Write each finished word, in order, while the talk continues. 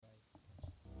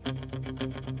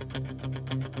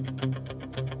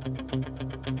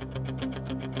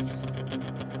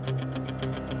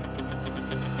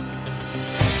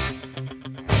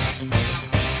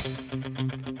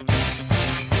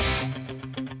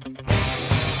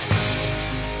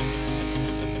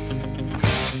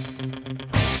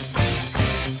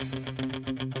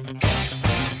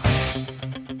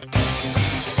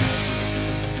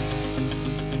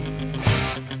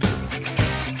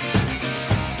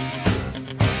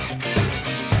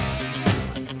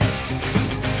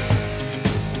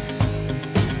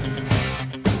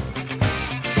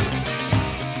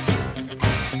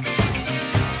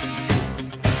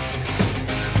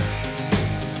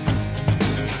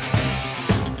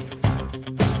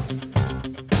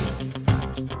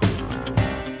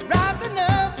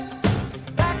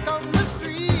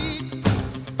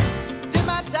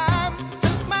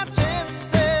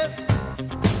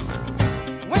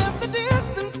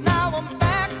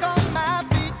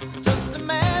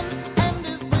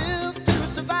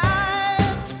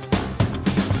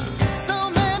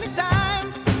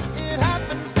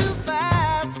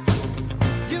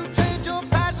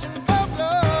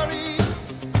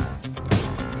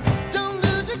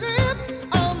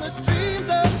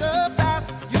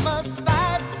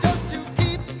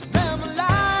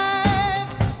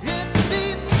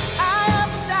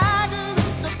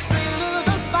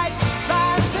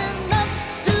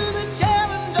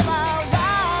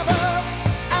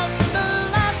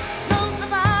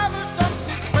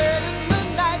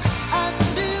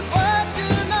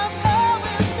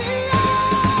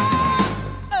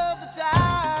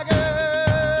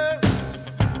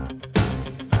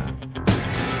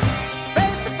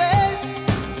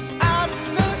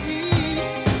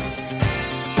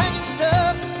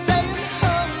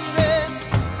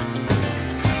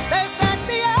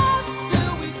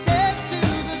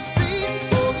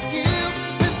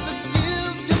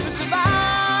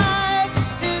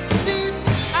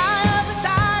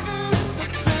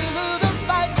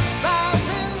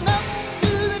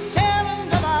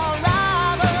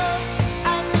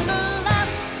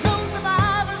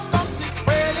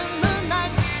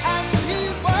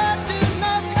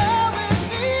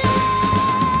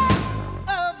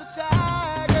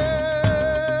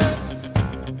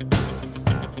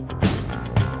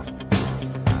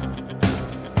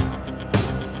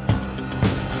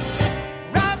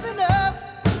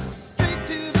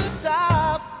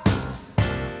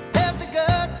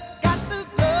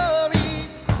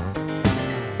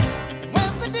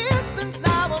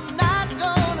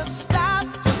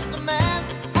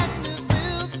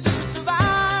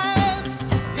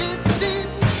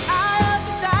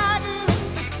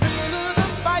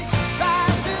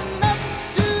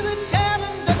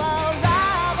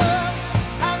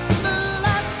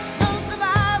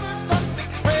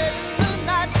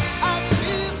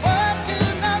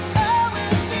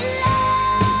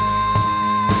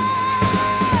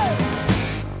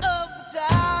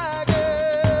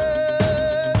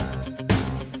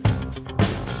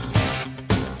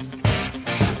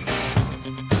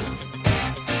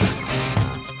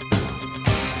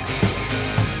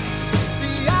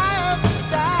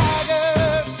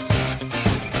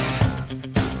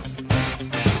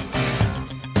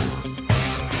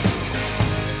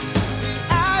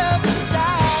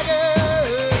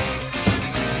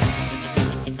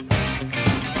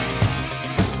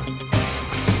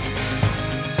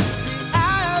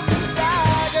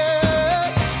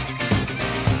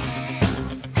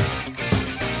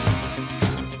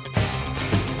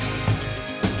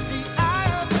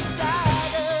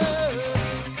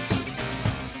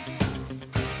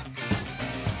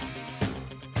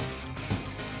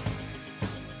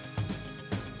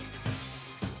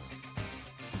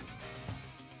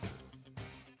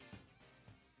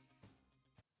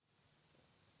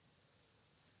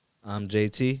I'm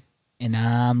JT. And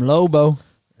I'm Lobo.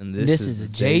 And this is the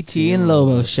JT and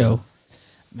Lobo Show.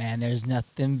 Man, there's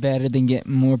nothing better than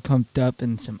getting more pumped up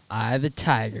in some Eye of the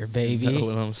Tiger, baby. You know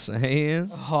what I'm saying?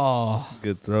 Oh.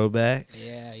 Good throwback.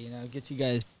 Yeah, get you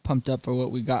guys pumped up for what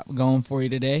we got going for you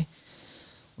today.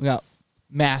 We got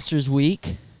Masters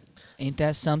Week. Ain't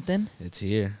that something? It's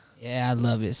here. Yeah, I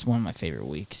love it. It's one of my favorite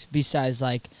weeks. Besides,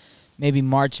 like, maybe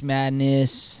March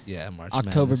Madness. Yeah, March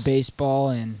October Madness. Baseball,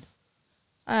 and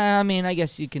I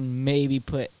guess you can maybe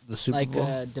put the Super like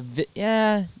Bowl.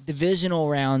 Divisional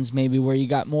rounds, maybe where you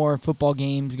got more football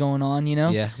games going on.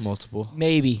 Yeah, multiple.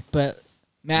 Maybe, but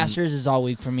Masters is all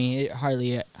week for me. It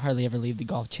hardly ever leave the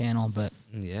Golf Channel, but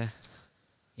yeah,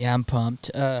 I'm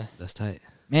pumped. That's tight.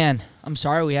 Man, I'm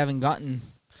sorry we haven't gotten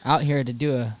out here to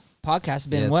do a podcast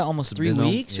been Yeah, what, almost it's 3 been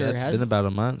weeks, yeah, or it's has been it? about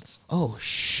a month. Oh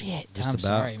shit! Just I'm about.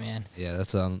 sorry, man. Yeah,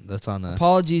 that's on us.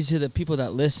 Apologies to the people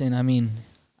that listen. I mean,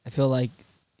 I feel like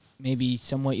maybe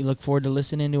somewhat you look forward to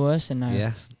listening to us, and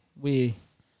Yeah,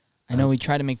 I know we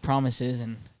try to make promises,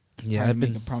 and yeah. hard to I've make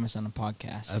been a promise on a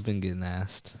podcast. I've been getting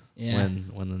asked Yeah.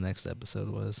 when the next episode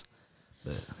was,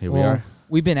 but here we Well, are.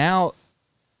 We've been out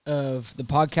of the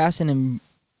podcasting and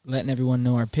letting everyone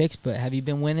know our picks, but have you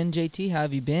been winning, JT? How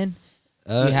have you been?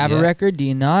 Do you have yeah. a record? Do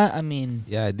you not? I mean,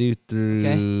 Yeah, I do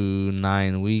through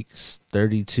 9 weeks,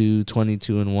 32,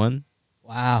 22, and 1.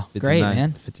 wow, great,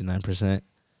 man. 59%.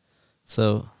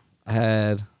 So I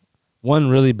had one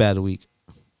really bad week.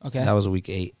 Okay, That was week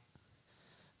 8.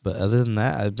 But other than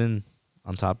that, I've been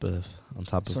on top of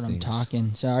that's of what I'm things.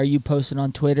 talking. So, are you posting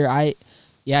on Twitter?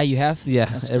 Yeah, you have. Yeah,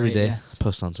 That's every great, day. yeah.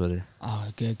 Post on Twitter. Oh,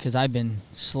 good, because I've been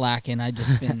slacking. I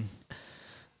just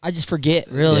forget,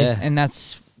 really, Yeah. and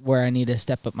that's where I need to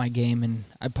step up my game. And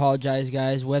I apologize,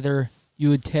 guys, whether you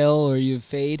would tell or you would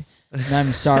fade. And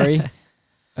I'm sorry.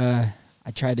 I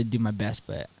try to do my best,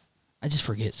 but I just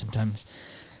forget sometimes.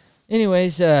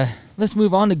 Anyways, let's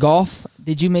move on to golf.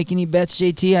 Did you make any bets,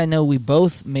 JT? I know we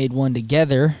both made one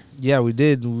together. Yeah, we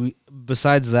did.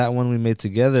 Besides that one we made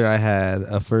together, I had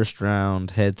a first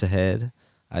round head-to-head.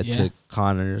 I took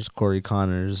Corey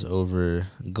Connors over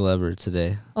Glover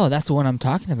today. Oh, that's the one I'm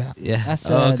talking about. Yeah. That's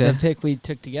okay. the pick we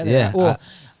took together. Yeah, Well,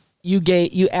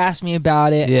 you asked me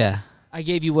about it. Yeah. I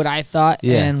gave you what I thought,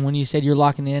 Yeah. and when you said you're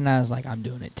locking it in, I was like, I'm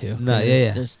doing it too. No, 'Cause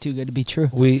yeah. It's too good to be true.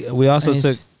 We also And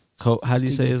took it's- how do you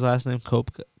it's say too his last name?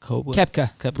 Koepka.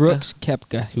 Kepka. Brooks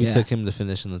Kepka. We Yeah. took him to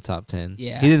finish in the top 10.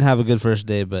 Yeah. He didn't have a good first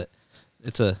day, but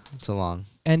it's a long.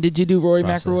 And did you do Rory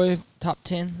process. McIlroy top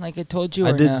 10 like I told you? I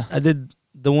or did. No? I did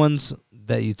the ones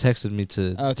that you texted me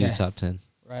to Okay. do top 10.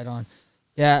 Right on.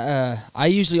 Yeah, I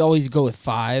usually always go with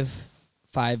five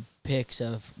picks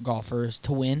of golfers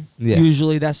to win. Yeah.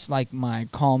 Usually that's like my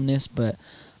calmness, but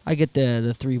I get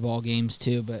the 3-ball games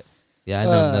too. But Yeah, I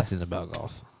know nothing about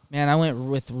golf. man, I went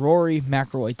with Rory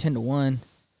McIlroy 10-1.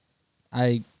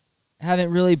 I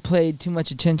haven't really paid too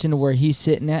much attention to where he's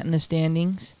sitting at in the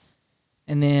standings.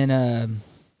 And then I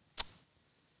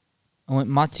went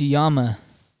Matsuyama.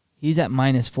 He's at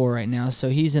 -4 right now, so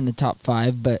he's in the top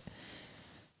 5. But,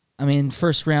 I mean,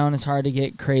 first round is hard to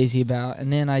get crazy about.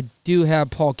 And then I do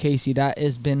have Paul Casey. That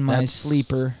has been my That's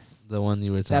sleeper. The one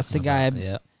you were talking That's the guy about.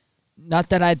 Yeah. Not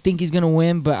that I think he's going to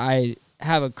win, but I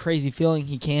have a crazy feeling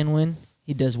he can win.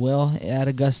 He does well at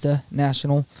Augusta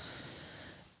National.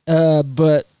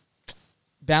 But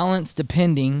balance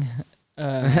depending.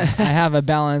 I have a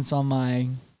balance on my,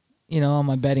 on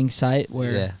my betting site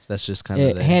where Yeah, that's just kind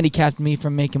it of handicapped me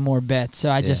from making more bets.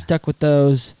 So I just Yeah. stuck with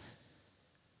those.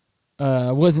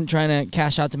 I wasn't trying to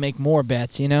cash out to make more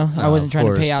bets, I No, wasn't of trying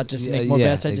to pay course. out just to Yeah, make more yeah,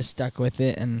 bets. I just stuck with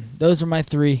it. And those are my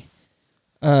 3.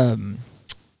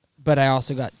 But I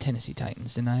also got Tennessee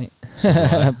Titans tonight.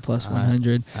 So Plus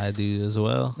 100. I do as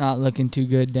well. Not looking too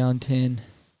good, down 10.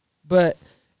 But,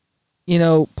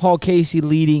 Paul Casey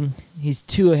leading. He's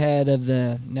 2 ahead of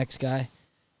the next guy.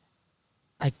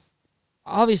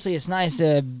 Obviously, it's nice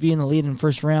to be in the lead in the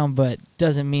first round, but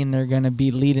doesn't mean they're going to be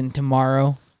leading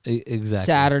tomorrow, Exactly.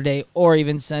 Saturday, or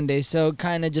even Sunday. So it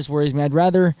kind of just worries me. I'd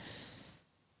rather...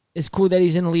 It's cool that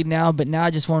he's in the lead now, but now I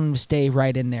just want him to stay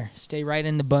right in there. Stay right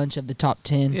in the bunch of the top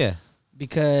 10. Yeah.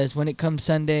 Because when it comes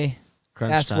Sunday,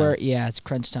 Crunch that's time. where, it's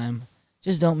crunch time.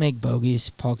 Just don't make bogeys,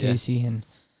 Paul Yeah. Casey, and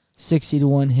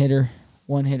 60-1 hitter,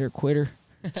 one-hitter quitter.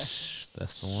 That's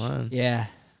the one. Yeah.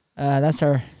 That's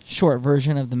our short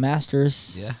version of the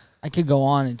Masters. Yeah. I could go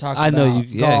on and talk I about know you.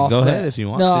 Yeah, golf, go but- ahead if you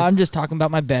want No, to. I'm just talking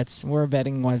about my bets. We're a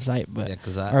betting website, but Yeah,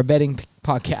 because or a betting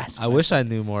podcast. I wish I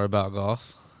knew more about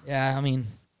golf. Yeah, I mean,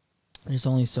 there's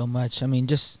only so much. I mean,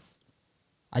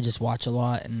 I just watch a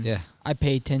lot and Yeah. I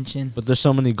pay attention. But there's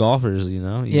so many golfers,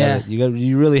 Yeah.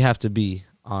 You really have to be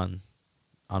on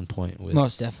point with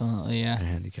Most definitely, yeah. your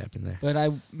handicapping there. But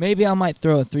I might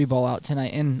throw a 3-ball out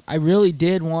tonight, and I really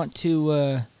did want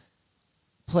to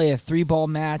play a 3-ball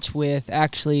match with.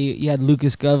 Actually, you had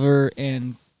Lucas Glover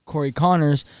and Corey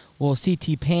Connors. Well,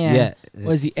 CT Pan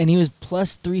he was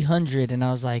plus 300, and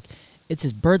I was like, it's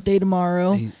his birthday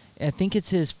tomorrow. I think it's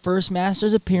his first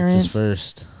Masters appearance. It's his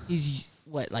first. He's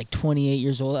like 28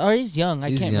 years old, or he's young.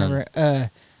 I can't remember. I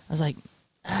was like,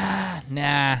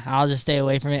 nah, I'll just stay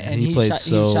away from it. And he played he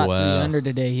so shot well. 300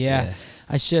 today. Yeah.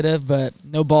 I should have, but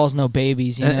no balls, no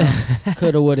babies.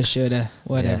 Coulda, woulda, shoulda,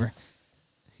 whatever. Yeah.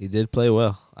 He did play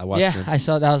well. I watched him. I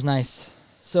saw that was nice.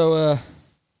 So,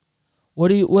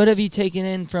 what have you taken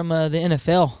in from the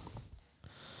NFL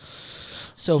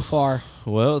so far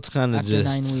Well, it's kind of after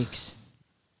just 9 weeks?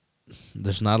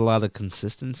 there's not a lot of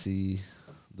consistency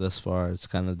thus far. It's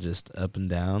kind of just up and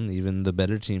down. Even the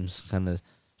better teams kind of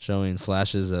showing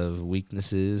flashes of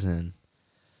weaknesses and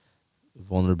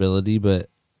vulnerability, but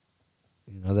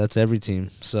that's every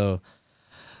team. So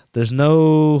there's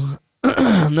no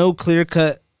no clear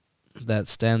cut that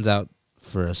stands out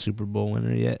for a Super Bowl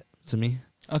winner yet to me.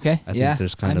 Okay. I think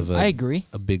there's kind of I agree.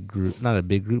 A big group, not a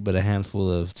big group, but a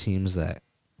handful of teams that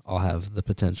all have the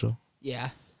potential. Yeah.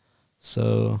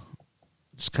 So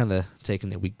just kind of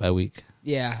taking it week by week.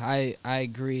 Yeah, I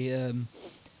agree.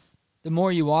 The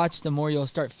more you watch, the more you'll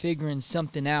start figuring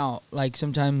something out. Like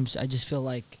sometimes I just feel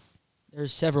like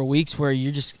there's several weeks where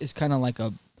it's kind of like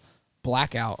a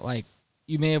blackout. Like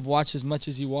you may have watched as much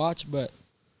as you watch, but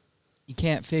you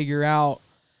can't figure out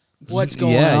what's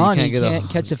going on. You can't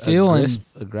catch a feel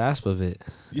a grasp of it.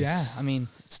 Yeah, I mean,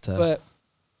 it's tough. But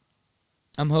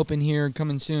I'm hoping here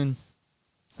coming soon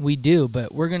we do.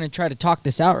 But we're gonna try to talk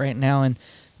this out right now, and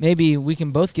maybe we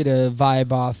can both get a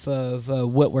vibe off of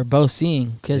what we're both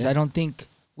seeing, because I don't think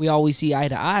we always see eye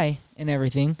to eye and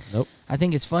everything. Nope. I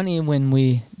think it's funny when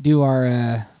we do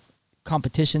our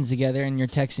competitions together, and you're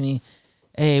texting me,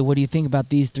 hey, what do you think about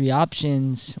these 3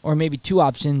 options, or maybe 2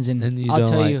 options, and I'll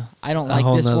tell you, I don't like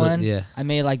this one. Yeah. I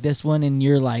may like this one, and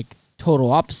you're like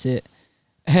total opposite,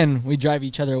 and we drive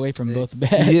each other away from both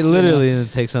bets. Yeah, literally,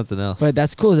 and take something else. But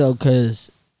that's cool though,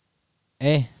 because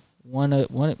hey, one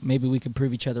maybe we could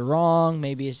prove each other wrong.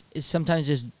 Maybe it's sometimes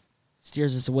just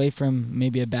steers us away from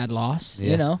maybe a bad loss.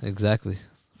 Yeah, exactly.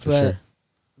 For sure.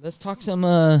 Let's talk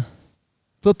some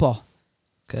football.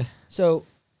 Okay. So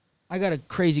I got a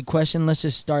crazy question. Let's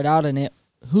just start out in it.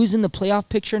 Who's in the playoff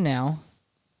picture now?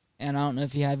 And I don't know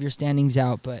if you have your standings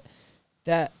out, but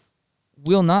that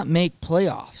will not make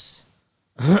playoffs.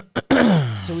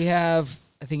 So we have,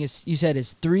 I think you said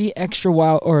it's 3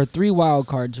 wild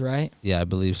cards, right? Yeah, I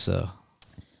believe so.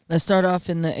 Let's start off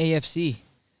in the AFC.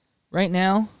 Right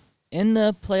now, in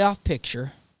the playoff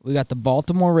picture, we got the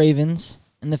Baltimore Ravens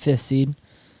in the 5th seed,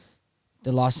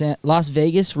 the Las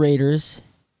Vegas Raiders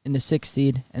in the 6th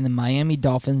seed, and the Miami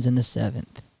Dolphins in the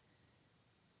 7th.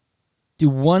 Do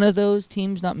one of those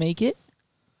teams not make it?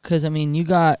 Because, I mean, you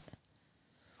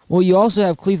also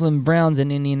have Cleveland Browns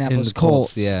and Indianapolis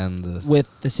Colts, with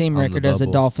the same record as the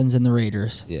Dolphins and the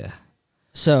Raiders. Yeah.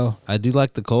 So I do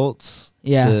like the Colts.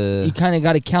 Yeah, you kind of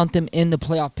got to count them in the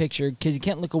playoff picture, because you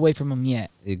can't look away from them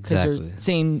yet. Exactly. They're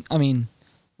same, I mean,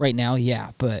 right now,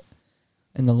 yeah, but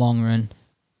in the long run,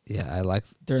 yeah,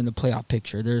 they're in the playoff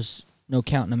picture. There's no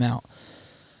counting them out.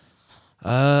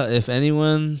 If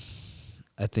anyone,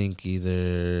 I think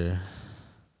either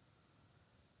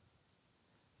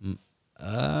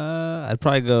I'd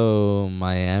probably go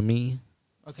Miami.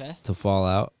 Okay. To fall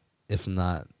out, if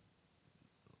not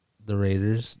the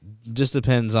Raiders. Just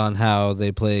depends on how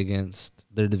they play against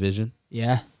their division.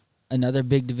 Yeah. Another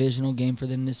big divisional game for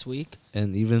them this week.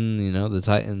 And even, the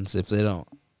Titans, if they don't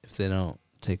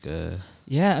take a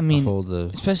hold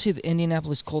of, especially if the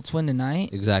Indianapolis Colts win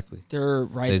tonight. Exactly. They're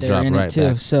they there in it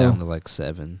too. So down to like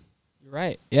 7. You're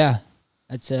right. Yeah.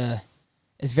 It's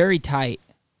very tight.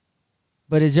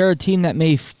 But is there a team that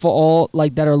may fall,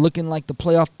 like, that are looking like the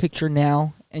playoff picture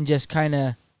now, and just kind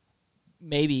of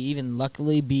maybe even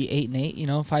luckily be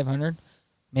 8-8, 500,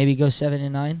 maybe go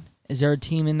 7-9? Is there a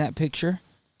team in that picture?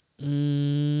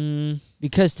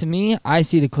 Because to me, I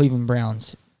see the Cleveland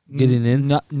Browns getting in.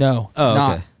 Not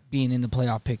being in the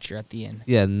playoff picture at the end.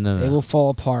 Yeah, no. They will fall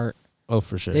apart. Oh,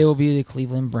 for sure. They will be the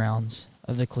Cleveland Browns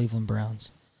of the Cleveland Browns.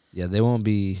 Yeah, they won't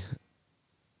be.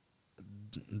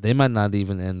 They might not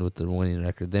even end with the winning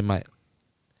record. They might.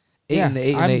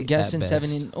 8-8. I'm guessing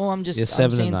 7. I'm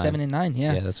saying 7-9.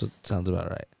 Yeah, that's what sounds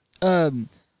about right. I'm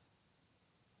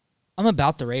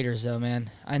about the Raiders though,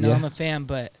 man. I know I'm a fan,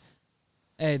 but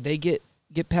hey, they get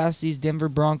past these Denver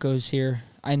Broncos here.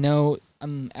 I know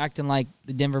I'm acting like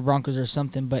the Denver Broncos or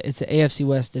something, but it's an AFC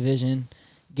West division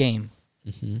game.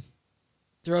 Mm-hmm.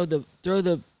 Throw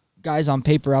the guys on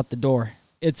paper out the door.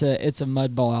 It's a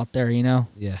mud ball out there,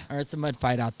 Yeah. or it's a mud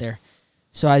fight out there.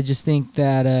 So I just think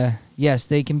that yes,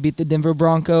 they can beat the Denver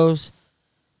Broncos.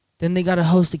 Then they got to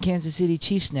host the Kansas City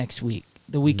Chiefs next week,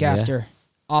 the week after,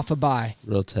 off a bye.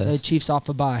 Real test. The Chiefs off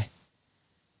a bye.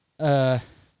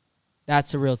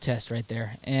 That's a real test right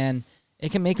there, and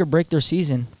it can make or break their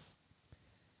season.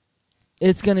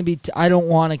 It's going to be I don't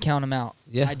want to count them out.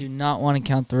 Yeah. I do not want to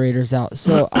count the Raiders out.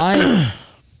 So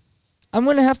I'm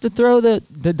going to have to throw the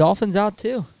Dolphins out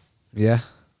too. Yeah.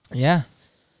 Yeah.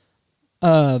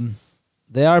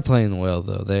 They are playing well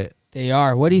though. They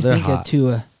are. What do you think of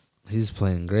Tua? He's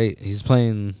playing great. He's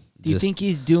playing. Do you think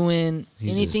he's doing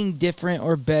anything different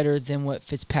or better than what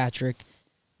Fitzpatrick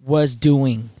was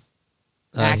doing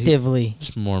actively?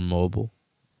 Just more mobile.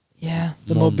 Yeah,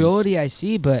 the more mobility I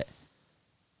see, but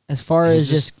as far as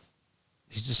just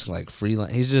he's just like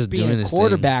freelance. He's just being doing a his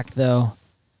quarterback, though,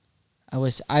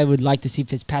 I would like to see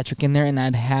Fitzpatrick in there, and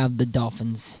I'd have the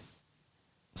Dolphins.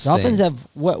 thing. Dolphins have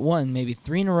won maybe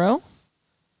 3 in a row.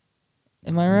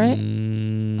 Am I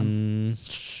right?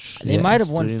 They might have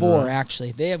won 4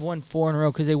 actually. They have won 4 in a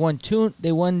row because they won 2.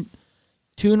 They won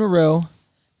 2 in a row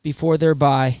before their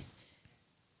bye.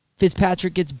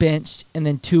 Fitzpatrick gets benched, and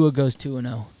then Tua goes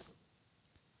 2-0.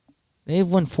 They've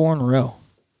won 4 in a row.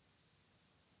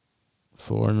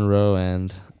 4 in a row,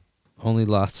 and only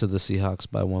lost to the Seahawks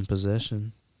by 1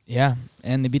 possession. Yeah,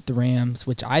 and they beat the Rams,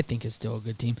 which I think is still a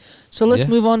good team. So let's Yeah.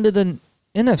 move on to the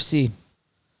NFC.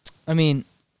 I mean,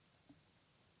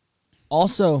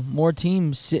 also more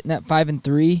teams sitting at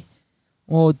 5-3.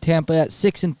 Well, Tampa at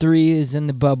 6-3 is in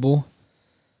the bubble.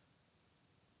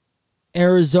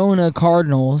 Arizona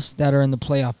Cardinals that are in the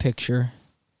playoff picture.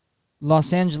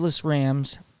 Los Angeles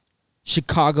Rams,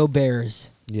 Chicago Bears.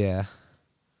 Yeah.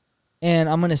 And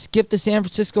I'm going to skip the San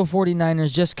Francisco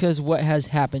 49ers just because what has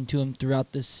happened to them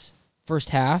throughout this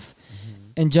first half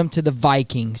and jump to the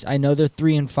Vikings. I know they're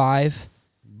 3-5,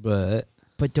 But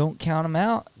don't count them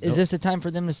out. Nope. Is this a time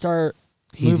for them to start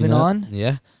heating moving up. on?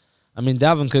 Yeah. I mean,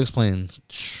 Dalvin Cook's playing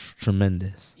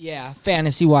tremendous. Yeah,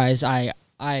 fantasy-wise, I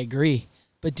agree.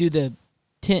 But do the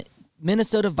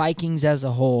Minnesota Vikings as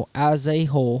a whole,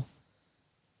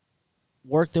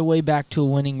 work their way back to a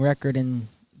winning record and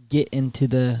get into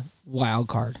the wild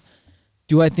card?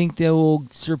 Do I think they will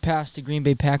surpass the Green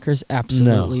Bay Packers?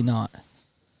 Absolutely not.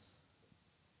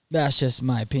 That's just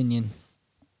my opinion.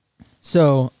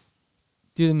 So,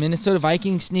 do the Minnesota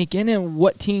Vikings sneak in, and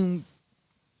what team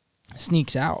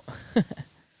sneaks out?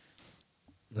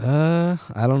 I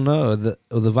don't know. The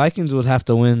Vikings would have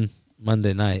to win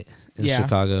Monday night in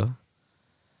Chicago.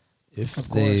 If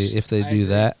they do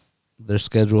that, their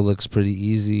schedule looks pretty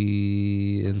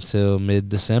easy until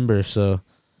mid-December. So,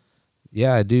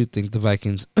 yeah, I do think the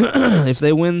Vikings, if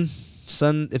they win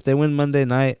Monday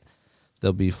night,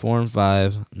 they'll be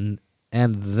 4-5,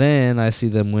 and then I see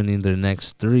them winning their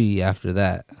next 3 after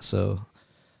that. So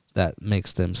that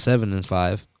makes them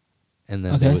 7-5, and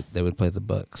then they would play the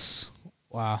Bucks.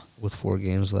 Wow, with 4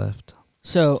 games left.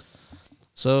 So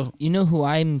you know who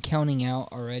I'm counting out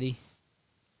already,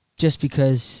 just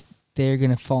because they're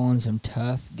gonna fall in some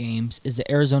tough games, is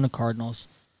the Arizona Cardinals.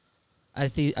 I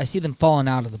see them falling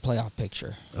out of the playoff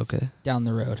picture. Okay. Down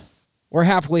the road, we're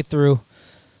halfway through.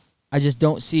 I just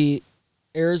don't see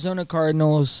Arizona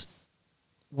Cardinals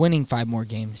winning 5 more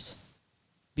games,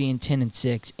 being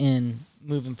 10-6, and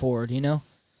moving forward. You know.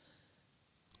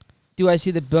 Do I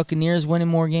see the Buccaneers winning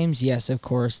more games? Yes, of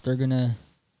course. They're gonna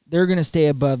stay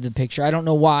above the picture. I don't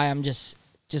know why. I'm just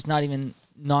not even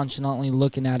nonchalantly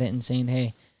looking at it and saying,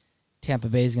 "Hey, Tampa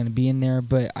Bay is gonna be in there,"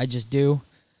 but I just do,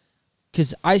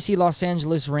 because I see Los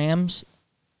Angeles Rams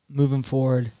moving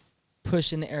forward,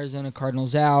 pushing the Arizona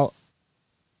Cardinals out,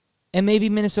 and maybe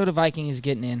Minnesota Vikings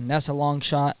getting in. That's a long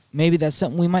shot. Maybe that's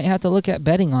something we might have to look at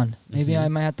betting on. Maybe I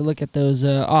might have to look at those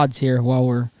odds here while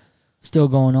we're still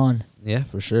going on. Yeah,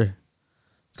 for sure.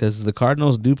 Because the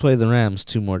Cardinals do play the Rams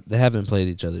 2 more. They haven't played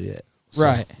each other yet. So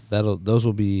Right. Those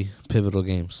will be pivotal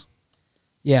games.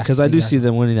 Yeah. Because I do see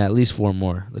them winning at least 4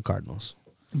 more, the Cardinals.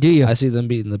 Do you? I see them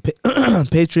beating the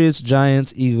Patriots,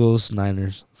 Giants, Eagles,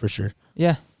 Niners, for sure.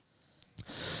 Yeah.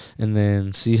 And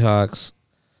then Seahawks,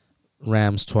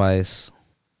 Rams twice.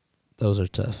 Those are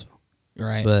tough.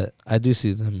 Right. But I do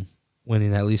see them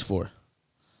winning at least 4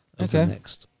 of the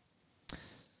next.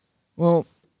 Well,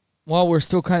 while we're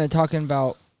still kind of talking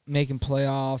about making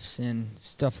playoffs and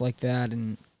stuff like that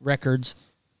and records,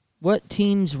 what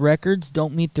teams' records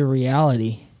don't meet the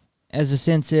reality? As a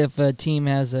sense, if a team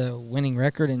has a winning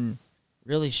record and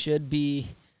really should be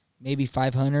maybe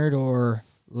 500 or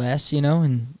less,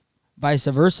 and vice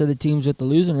versa, the teams with the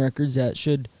losing records that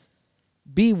should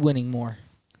be winning more.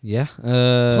 Yeah.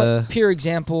 Pure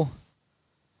example,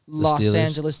 Los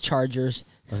Angeles Chargers.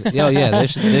 Oh yeah, they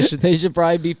should. They should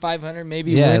probably be 500,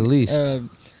 maybe. Yeah, at least.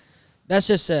 That's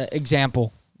just an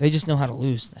example. They just know how to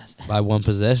lose. By 1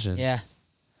 possession. Yeah.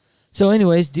 So,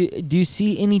 anyways, do you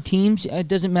see any teams? It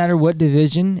doesn't matter what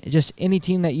division. Just any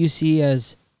team that you see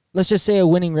as, let's just say, a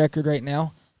winning record right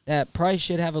now that probably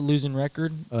should have a losing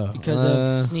record because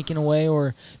of sneaking away,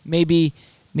 or maybe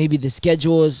the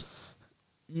schedule is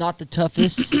not the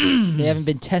toughest. They haven't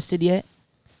been tested yet.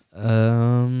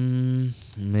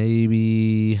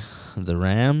 Maybe the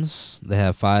Rams. They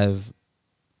have 5.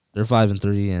 They're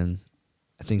 5-3, and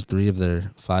I think 3 of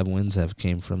their 5 wins have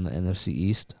came from the NFC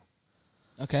East.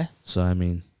 Okay. So I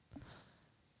mean,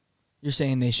 you're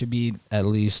saying they should be at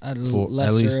least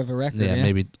lesser of a record. Yeah,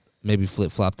 maybe maybe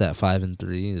flip flop that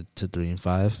 5-3 to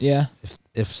 3-5. Yeah.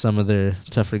 If some of their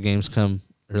tougher games come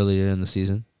earlier in the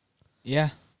season. Yeah.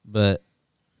 But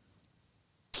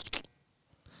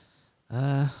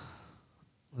let's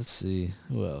see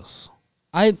who else.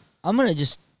 I'm gonna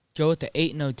just go with the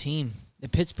 8-0 team, the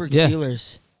Pittsburgh Yeah.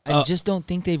 Steelers. I just don't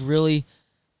think they've really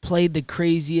played the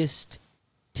craziest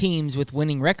teams with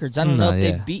winning records. I don't know if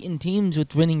they've beaten teams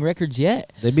with winning records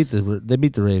yet. They beat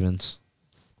the Ravens.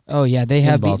 Oh yeah, they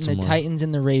have beaten Baltimore. the Titans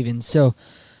and the Ravens. So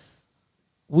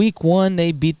week 1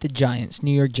 they beat the Giants,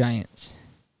 New York Giants.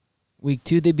 Week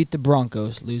 2 they beat the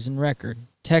Broncos, losing record.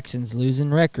 Texans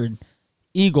losing record.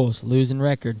 Eagles losing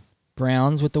record.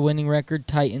 Browns with the winning record.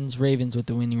 Titans, Ravens with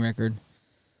the winning record.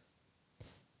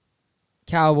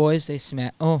 Cowboys, they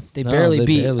barely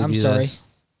beat. I'm sorry. Us.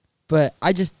 But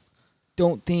I just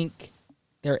don't think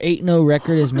their 8-0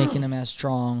 record is making them as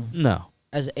strong No,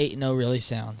 as 8-0 really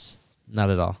sounds. not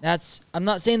at all. I'm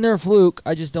not saying they're a fluke.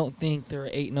 I just don't think they're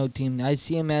an 8-0 team. I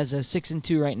see them as a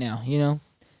 6-2 right now, you know?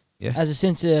 Yeah. As a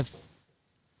sense of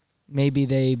maybe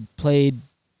they played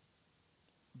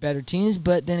better teams,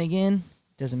 but then again,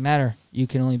 it doesn't matter. You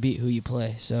can only beat who you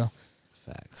play. So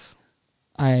Facts.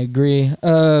 I agree.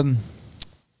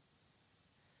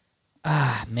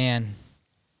 Man.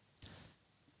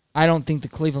 I don't think the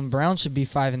Cleveland Browns should be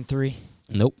 5-3.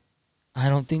 Nope. I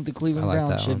don't think the Cleveland I like Browns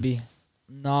that should one. be.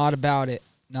 Not about it.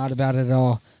 Not about it at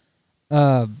all.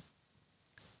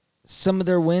 Some of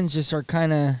their wins just are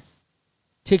kind of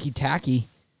ticky-tacky.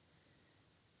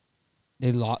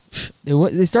 They lost.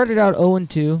 They started out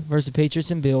 0-2 versus the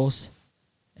Patriots and Bills,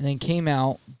 and then came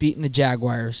out beating the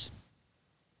Jaguars,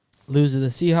 lose to the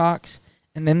Seahawks,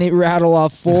 and then they rattle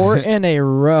off 4 in a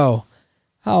row.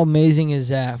 How amazing is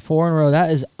that? 4 in a row.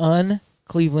 That is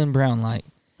un-Cleveland Brown-like.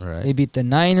 Right. They beat the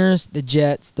Niners, the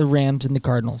Jets, the Rams, and the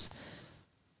Cardinals.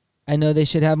 I know they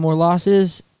should have more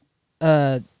losses.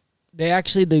 They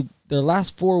actually, their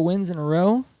last 4 wins in a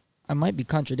row, I might be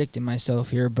contradicting myself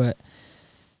here, but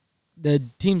the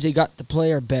teams they got to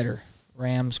play are better.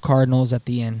 Rams, Cardinals at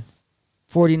the end.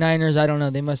 49ers, I don't know.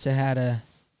 They must have had a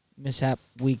mishap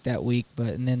week that week.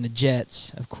 And then the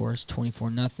Jets, of course,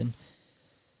 24-0.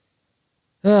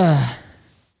 I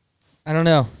don't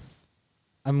know.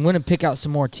 I'm going to pick out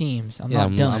some more teams. I'm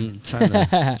not done. I'm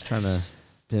trying to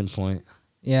pinpoint.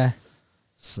 Yeah.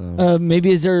 So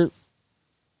Maybe is there...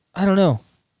 I don't know.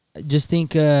 I just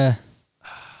think...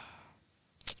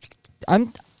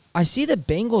 I see the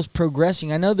Bengals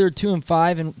progressing. I know they're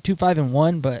 2-5 and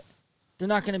 2-5-1, but they're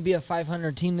not going to be a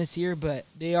 500 team this year. But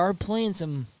they are playing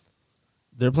some.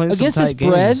 they're playing Against some the tight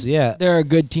spread, games. Yeah. they're a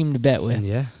good team to bet with.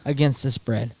 Yeah. Against the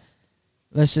spread,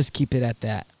 let's just keep it at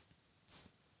that.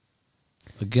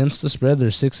 Against the spread, they're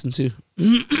 6-2.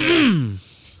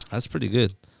 That's pretty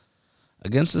good.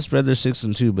 Against the spread, they're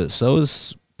 6-2, but so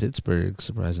is Pittsburgh.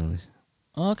 Surprisingly,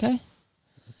 Okay,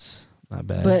 it's not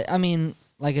bad. but I mean,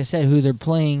 like I said, who they're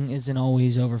playing isn't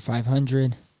always over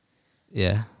 500.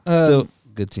 yeah, still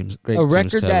good teams. Great A teams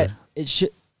record cover. that it should.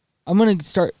 I'm gonna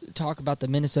start talk about the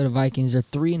Minnesota Vikings. They're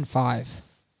 3-5.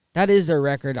 That is their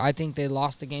record. I think they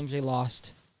lost the games they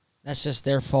lost. That's just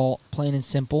their fault, plain and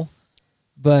simple.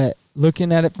 But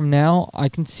looking at it from now, I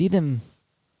can see them.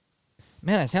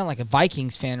 Man, I sound like a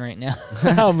Vikings fan right now.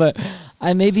 But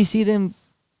I maybe see them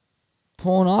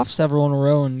pulling off several in a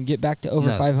row and get back to over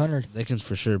 500. They can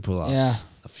for sure pull off Yeah.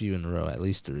 a few in a row, at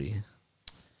least 3.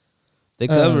 They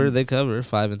cover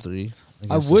 5-3.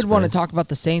 I would want to talk about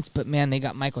the Saints, but man, they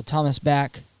got Michael Thomas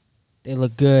back. They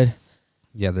look good.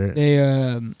 Yeah,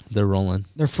 They're rolling.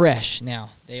 They're fresh now.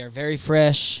 They are very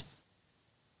fresh.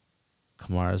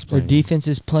 Kamara's Their playing. defense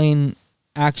is playing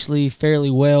actually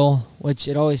fairly well, which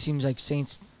it always seems like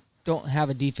Saints don't have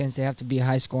a defense. They have to be a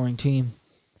high-scoring team.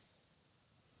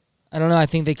 I don't know. I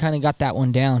think they kind of got that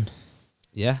one down.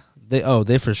 Yeah, they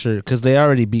for sure, because they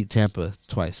already beat Tampa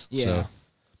twice. Yeah. So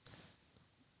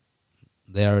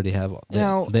they already have.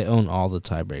 Now- They own all the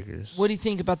tiebreakers. What do you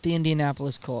think about the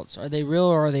Indianapolis Colts? Are they real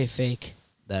or are they fake?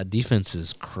 That defense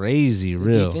is crazy The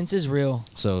real. defense is real.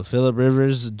 So Phillip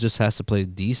Rivers just has to play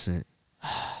decent.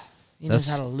 He knows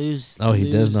how to lose. Oh, he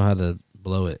does know how to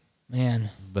blow it. Man.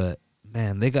 But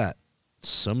man, they got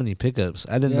so many pickups.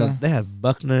 I didn't Yeah. know they have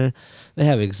Buckner. They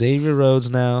have Xavier Rhodes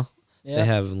now. Yeah. They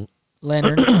have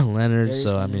Leonard. Leonard. Darius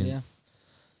So I Leonard, mean, yeah.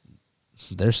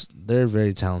 they're a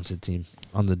very talented team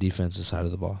on the defensive side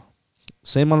of the ball.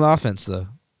 Same on the offense though.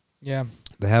 Yeah.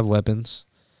 They have weapons.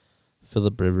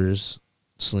 Phillip Rivers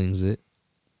slings it.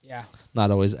 Yeah. Not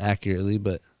always accurately,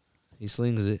 but he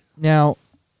slings it. Now,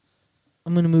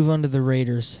 I'm going to move on to the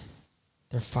Raiders.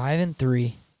 They're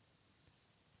 5-3.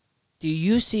 Do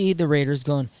you see the Raiders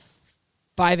going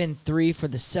 5-3 for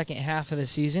the second half of the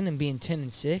season and being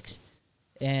 10-6,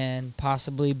 and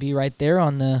possibly be right there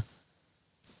on the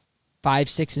 5,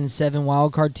 6, and 7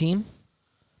 wild card team?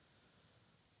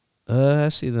 I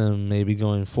see them maybe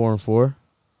going 4-4.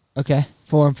 Okay,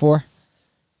 4-4.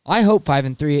 I hope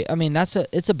 5-3. I mean,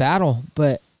 it's a battle,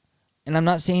 and I'm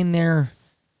not saying their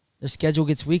schedule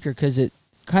gets weaker because it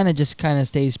kind of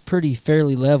stays pretty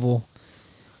fairly level.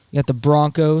 You got the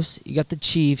Broncos, you got the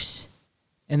Chiefs,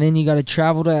 and then you got to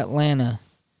travel to Atlanta.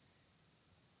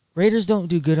 Raiders don't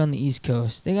do good on the East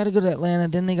Coast. They got to go to Atlanta,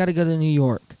 then they got to go to New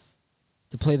York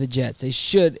to play the Jets. They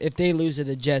should, if they lose to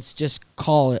the Jets, just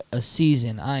call it a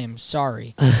season. I am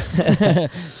sorry.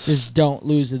 Just don't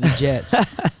lose to the Jets.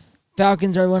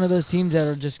 Falcons are one of those teams that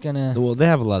are just going to... Well, they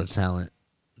have a lot of talent,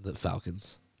 the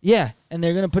Falcons. Yeah, and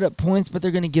they're going to put up points, but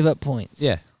they're going to give up points.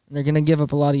 Yeah. And they're going to give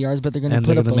up a lot of yards, but they're going to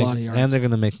put up a lot of yards. And they're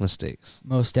going to make mistakes.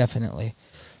 Most definitely.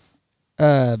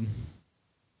 Then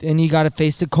you got to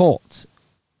face the Colts.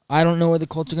 I don't know where the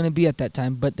Colts are going to be at that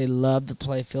time, but they love to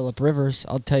play Phillip Rivers.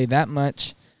 I'll tell you that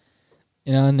much.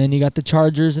 And then you got the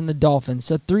Chargers and the Dolphins.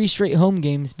 So 3 straight home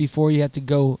games before you have to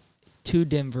go to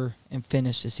Denver and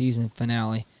finish the season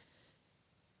finale.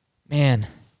 Man,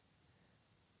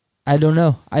 I don't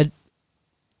know.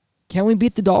 Can we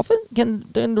beat the Dolphins? Can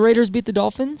the Raiders beat the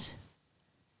Dolphins?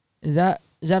 Is that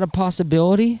a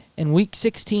possibility? In Week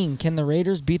 16, can the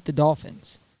Raiders beat the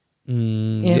Dolphins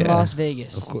in Las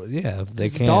Vegas? Of course, yeah, they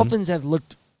can. The Dolphins have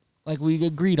looked, like we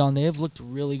agreed on, they have looked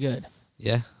really good.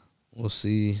 Yeah, we'll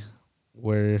see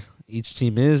where each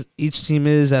team is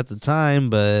at the time,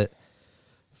 but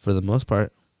for the most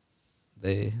part,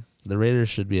 the Raiders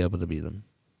should be able to beat them.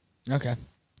 Okay.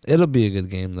 It'll be a good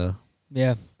game, though.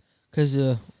 Yeah, because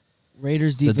the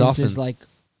Raiders' defense is like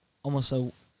almost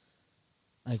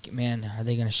man, are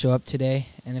they going to show up today?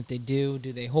 And if they do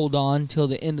they hold on till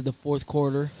the end of the fourth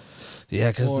quarter?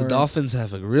 Yeah, because the Dolphins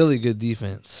have a really good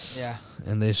defense. Yeah.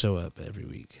 And they show up every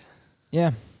week.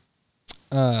 Yeah.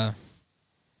 Let's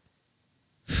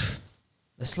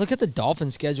look at the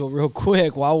Dolphins' schedule real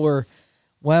quick while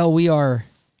we are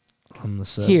on the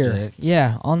subject. Here.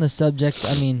 Yeah, on the subject.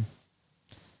 I mean,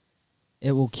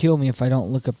 it will kill me if I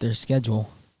don't look up their schedule.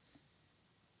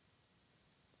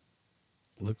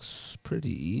 Looks pretty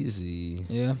easy.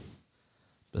 Yeah.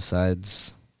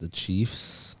 Besides the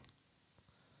Chiefs.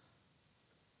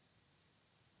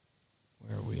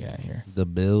 Where are we at here? The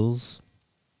Bills.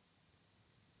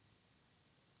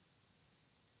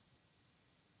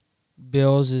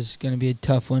 Bills is going to be a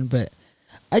tough one, but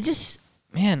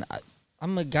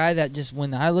I'm a guy that just,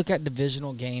 when I look at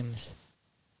divisional games,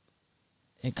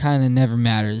 it kind of never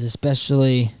matters,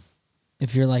 especially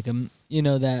if you're like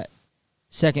that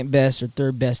second best or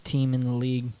third best team in the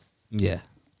league. Yeah.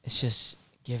 It's just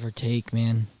give or take,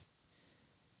 man.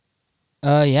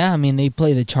 Yeah, I mean, they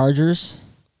play the Chargers,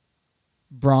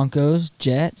 Broncos,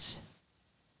 Jets.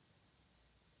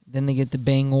 Then they get the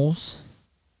Bengals.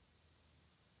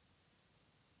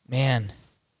 Man.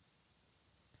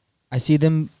 I see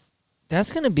them.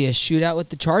 That's going to be a shootout with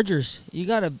the Chargers. You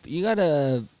got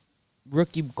a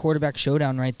rookie quarterback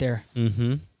showdown right there.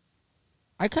 Mm-hmm.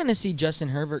 I kind of see Justin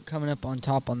Herbert coming up on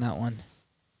top on that one.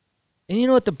 And you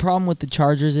know what the problem with the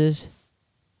Chargers is?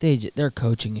 Their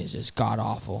coaching is just god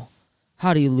awful.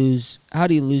 How do you lose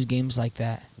games like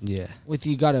that? Yeah.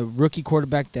 You got a rookie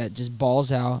quarterback that just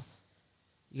balls out.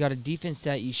 You got a defense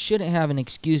that you shouldn't have an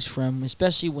excuse from,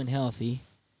 especially when healthy.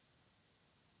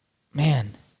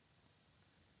 Man.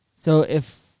 So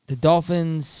if the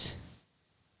Dolphins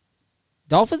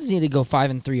need to go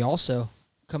 5-3 also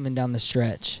coming down the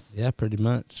stretch. Yeah, pretty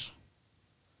much.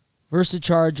 Versus the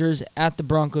Chargers, at the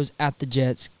Broncos, at the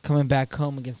Jets, coming back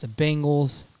home against the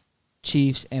Bengals,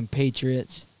 Chiefs, and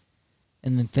Patriots,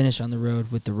 and then finish on the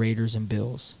road with the Raiders and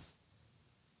Bills.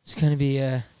 It's going to be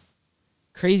a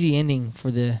crazy ending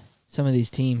for some of these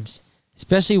teams,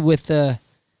 especially with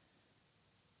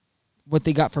what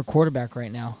they got for quarterback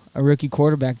right now. A rookie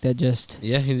quarterback that just...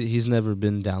 Yeah, he's never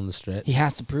been down the stretch. He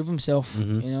has to prove himself,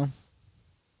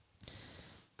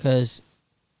 Because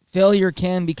failure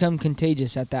can become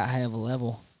contagious at that high of a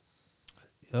level.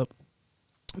 Yep.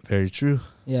 Very true.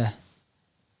 Yeah.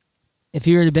 If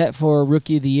you were to bet for a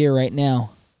Rookie of the Year right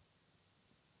now,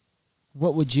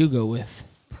 what would you go with?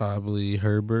 Probably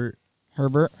Herbert.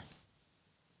 Herbert?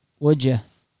 Would you?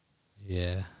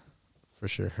 Yeah, for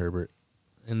sure, Herbert.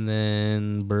 And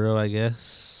then Burrow, I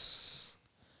guess.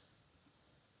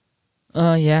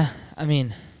 Yeah. I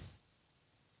mean,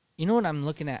 you know what I'm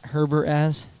looking at Herbert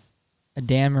as? A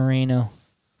Dan Marino.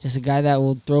 Just a guy that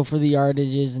will throw for the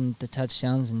yardages and the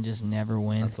touchdowns and just never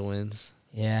win. Not the wins.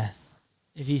 Yeah.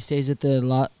 If he stays at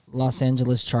the Los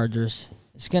Angeles Chargers,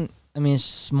 I mean, it's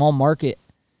a small market.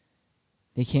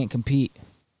 They can't compete.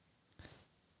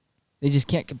 They just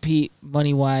can't compete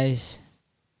money-wise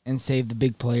and save the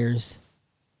big players.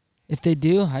 If they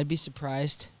do, I'd be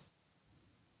surprised.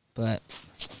 But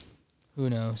who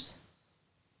knows?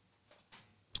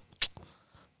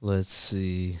 Let's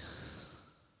see.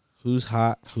 Who's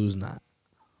hot, who's not?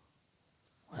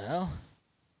 Well,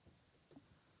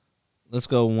 Let's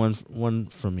go one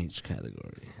from each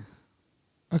category.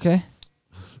 okay.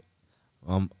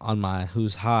 On my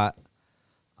who's hot,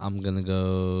 I'm going to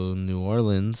go New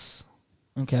Orleans.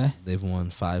 Okay. They've won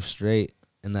 5 straight,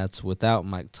 and that's without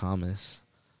Mike Thomas.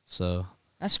 So,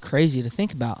 That's crazy to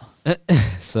think about.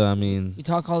 I mean, You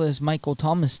talk all this Michael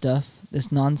Thomas stuff,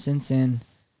 this nonsense, and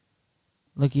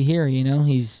looky here,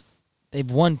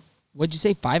 they've won, what'd you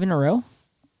say, 5 in a row?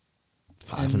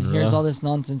 5 in a row. Here's all this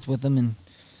nonsense with him, and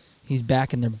he's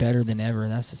back, and they're better than ever.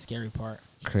 That's the scary part.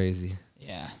 Crazy.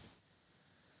 Yeah.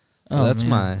 So that's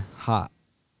my hot.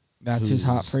 That's who's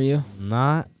hot for you?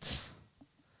 Not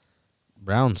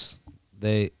Browns.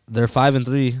 They're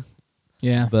 5-3.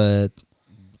 Yeah. But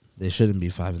they shouldn't be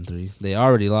 5-3. They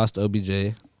already lost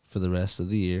OBJ for the rest of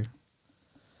the year.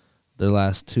 Their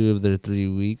last 2 of their 3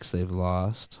 weeks they've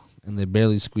lost, and they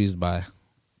barely squeezed by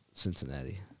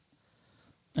Cincinnati.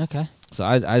 Okay. So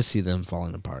I see them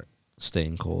falling apart,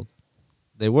 staying cold.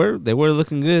 They were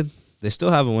looking good. They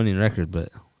still have a winning record, but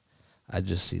I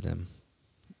just see them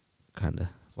kind of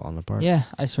falling apart. Yeah,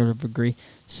 I sort of agree.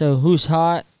 So who's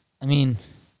hot? I mean,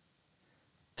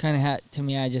 to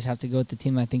me, I just have to go with the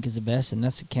team I think is the best, and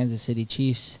that's the Kansas City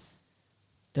Chiefs.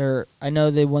 I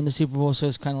know they won the Super Bowl, so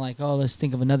it's kind of like, oh, let's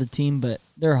think of another team, but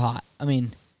they're hot. I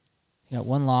mean, they got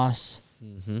 1 loss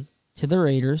to the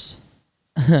Raiders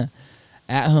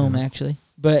at home, actually,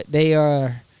 but they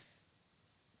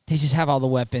just have all the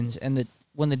weapons, and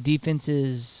when the defense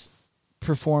is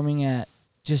performing at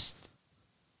just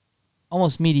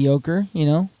almost mediocre,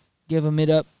 give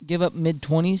up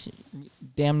mid-20s,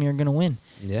 damn near going to win.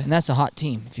 Yeah. And that's a hot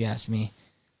team, if you ask me.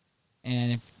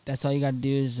 And if that's all you got to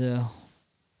do is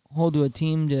hold to a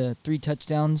team to 3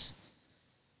 touchdowns,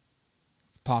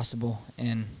 it's possible,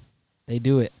 and they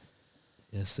do it.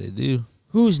 Yes, they do.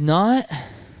 Who's not?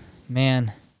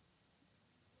 Man,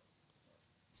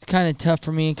 it's kind of tough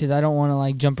for me because I don't want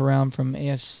to jump around from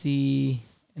AFC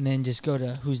and then just go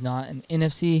to who's not in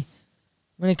NFC.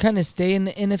 I'm going to kind of stay in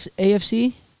the AFC,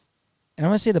 and I'm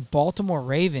going to say the Baltimore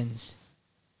Ravens.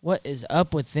 What is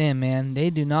up with them, man? They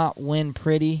do not win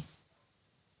pretty,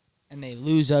 and they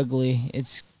lose ugly.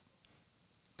 It's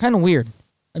kind of weird.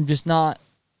 I'm just not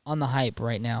on the hype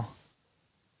right now.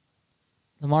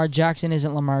 Lamar Jackson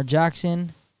isn't Lamar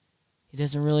Jackson. He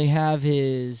doesn't really have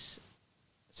his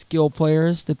skill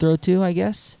players to throw to, I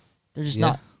guess. They're just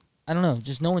not, I don't know,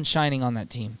 just no one's shining on that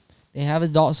team. They have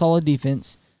a solid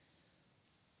defense,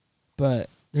 but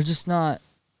they're just not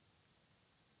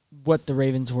what the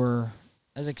Ravens were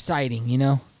as exciting,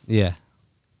 Yeah.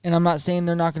 And I'm not saying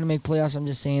they're not going to make playoffs. I'm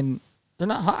just saying they're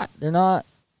not hot. They're not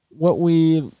what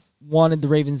we wanted the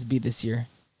Ravens to be this year.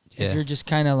 Yeah. If you're just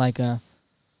kind of you're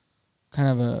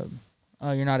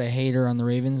not a hater on the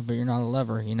Ravens, but you're not a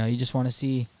lover. You just want to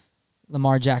see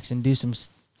Lamar Jackson do some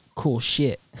cool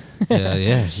shit. Yeah,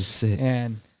 he's sick.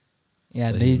 And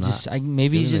yeah, But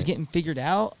maybe he's just it. getting figured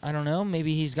out. I don't know.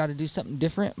 Maybe he's got to do something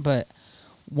different. But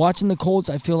watching the Colts,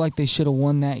 I feel like they should have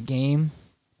won that game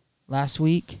last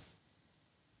week.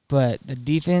 But the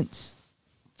defense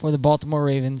for the Baltimore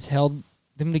Ravens held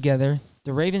them together.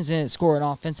 The Ravens didn't score an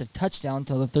offensive touchdown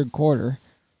until the 3rd quarter.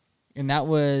 And that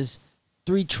was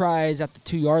 3 tries at the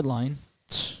 2-yard line.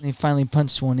 And they finally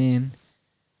punched one in.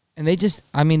 And they just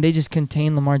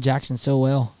contain Lamar Jackson so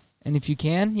well. And if you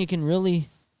can really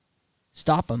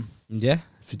stop him. Yeah.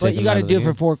 But you got to do it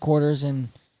for 4 quarters, and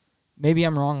maybe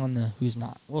I'm wrong on the who's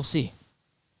not. We'll see.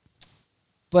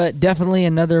 But definitely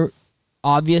another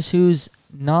obvious who's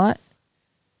not.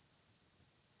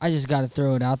 I just got to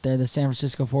throw it out there. The San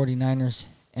Francisco 49ers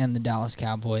and the Dallas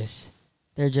Cowboys.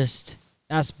 It's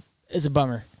a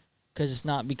bummer because it's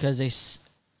not because they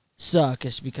suck.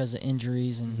 It's because of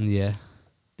injuries and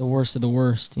the worst of the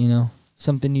worst,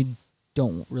 Something you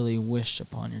don't really wish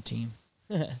upon your team.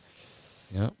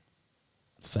 Yep.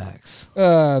 Facts.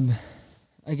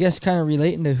 I guess kind of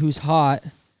relating to who's hot,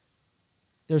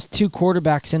 there's 2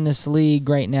 quarterbacks in this league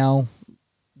right now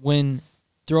when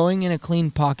throwing in a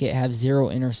clean pocket have 0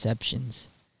 interceptions.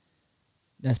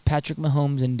 That's Patrick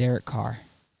Mahomes and Derek Carr.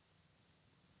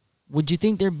 Would you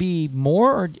think there'd be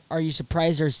more, or are you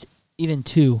surprised there's even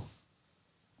 2?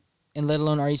 And let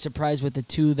alone, are you surprised with the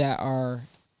 2 that are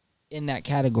in that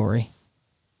category?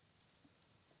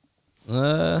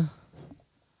 I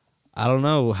I don't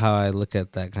know how I look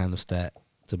at that kind of stat,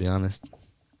 to be honest.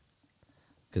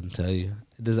 Couldn't tell you.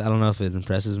 I don't know if it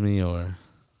impresses me or.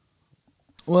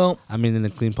 Well, I mean, in a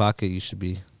clean pocket, you should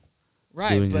be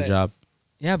doing your job.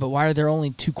 Yeah, but why are there only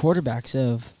 2 quarterbacks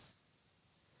of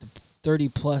the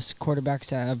 30-plus quarterbacks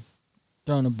that have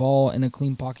thrown a ball in a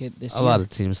clean pocket this year? A lot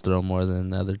of teams throw more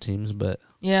than other teams, but.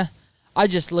 Yeah. I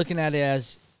just looking at it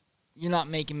as you're not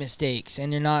making mistakes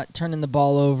and you're not turning the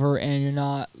ball over and you're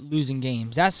not losing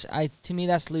games. To me,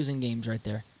 that's losing games right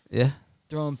there. Yeah.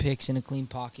 Throwing picks in a clean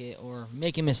pocket or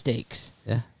making mistakes.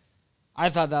 Yeah. I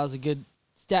thought that was a good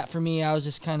stat for me. I was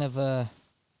just kind of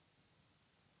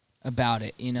about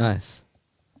it, you know. Nice.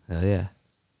 Hell yeah.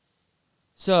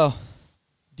 So,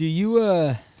 do you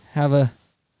have a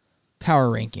power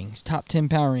rankings, top 10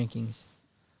 power rankings?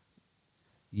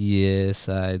 Yes,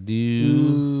 I do.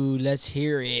 Ooh, let's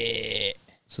hear it.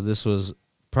 So this was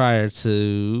prior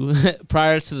to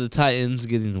the Titans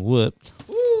getting whooped.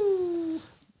 Woo!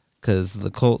 Because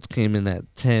the Colts came in at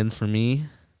 10 for me.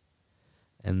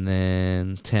 And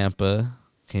then Tampa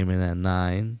came in at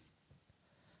 9.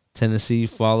 Tennessee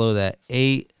followed at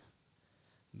 8.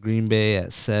 Green Bay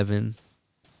at 7.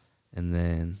 And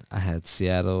then I had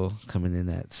Seattle coming in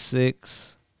at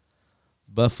 6.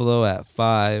 Buffalo at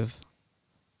 5.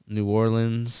 New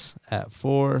Orleans at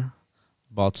 4.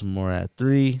 Baltimore at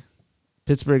 3.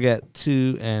 Pittsburgh at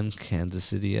 2. And Kansas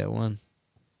City at 1.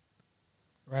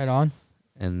 Right on.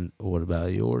 And what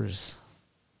about yours?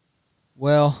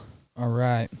 Well, all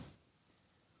right.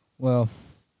 Well,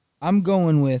 I'm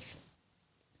going with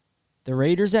the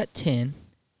Raiders at 10.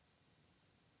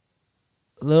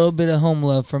 A little bit of home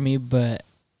love for me, but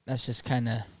that's just kind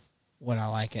of what I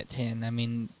like at 10. I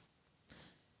mean,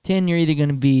 10, you're either going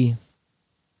to be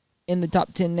in the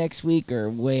top 10 next week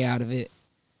or way out of it.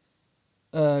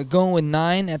 Going with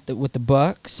 9 with the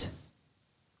Bucks.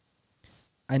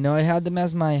 I know I had them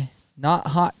as my not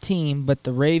hot team, but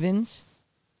the Ravens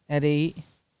at 8.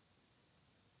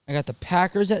 I got the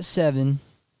Packers at 7.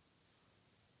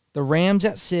 The Rams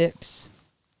at 6.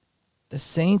 The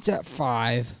Saints at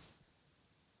 5.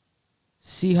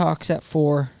 Seahawks at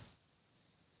 4.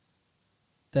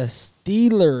 The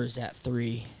Steelers at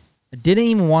 3. I didn't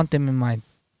even want them in my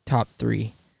top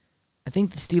 3. I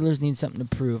think the Steelers need something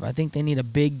to prove. I think they need a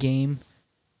big game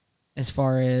as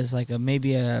far as like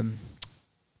maybe a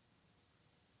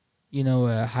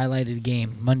highlighted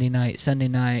game, Monday night, Sunday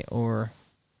night, or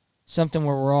something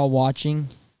where we're all watching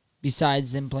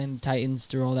besides them playing the Titans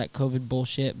through all that COVID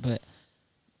bullshit. But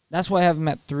that's why I have them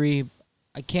at 3.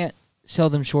 I can't sell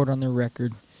them short on their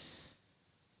record.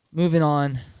 Moving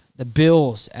on, the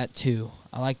Bills at 2.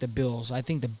 I like the Bills. I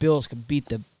think the Bills could beat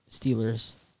the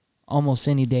Steelers almost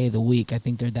any day of the week. I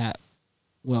think they're that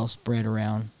well spread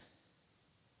around.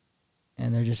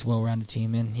 And they're just a well-rounded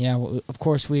team. And, yeah, of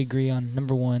course, we agree on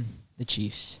number 1, the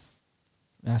Chiefs.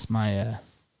 That's my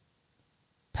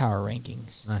power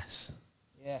rankings. Nice.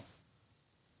 Yeah.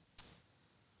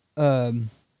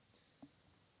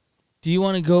 Do you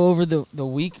want to go over the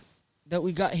week that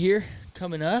we got here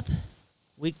coming up?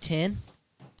 Week 10.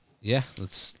 Yeah,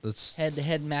 let's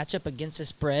Head-to-head matchup against the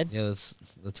spread. Yeah,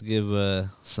 let's give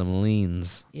some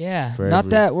leans. Yeah, not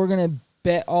that we're gonna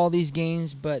bet all these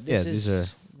games, but this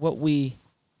is what we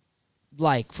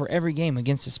like for every game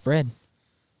against the spread.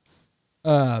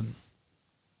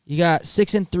 You got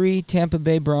 6-3 Tampa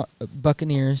Bay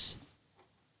Buccaneers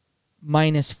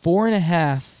minus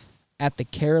 4.5 at the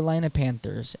Carolina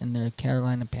Panthers, and the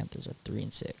Carolina Panthers are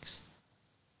 3-6.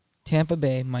 Tampa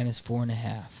Bay minus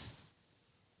 4.5.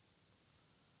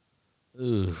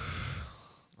 Ooh,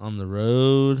 on the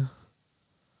road.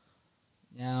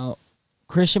 Now,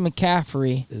 Christian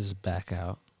McCaffrey is back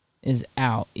out. Is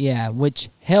out, yeah, which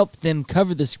helped them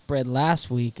cover the spread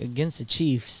last week against the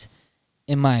Chiefs,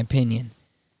 in my opinion.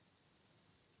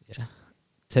 Yeah.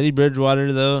 Teddy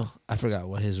Bridgewater, though, I forgot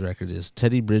what his record is.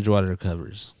 Teddy Bridgewater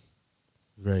covers.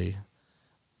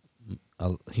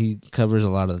 He covers a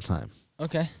lot of the time.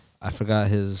 Okay. I forgot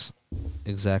his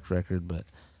exact record, but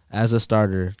as a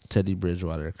starter, Teddy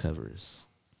Bridgewater covers.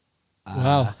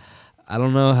 Wow. I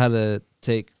don't know how to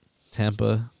take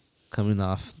Tampa coming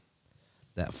off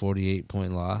that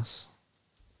 48-point loss.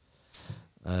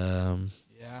 Yeah,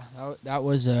 that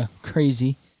was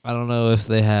crazy. I don't know if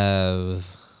they have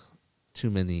too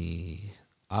many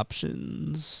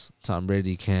options. Tom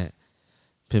Brady can't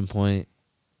pinpoint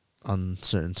on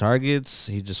certain targets.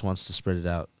 He just wants to spread it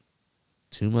out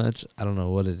too much. I don't know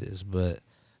what it is, but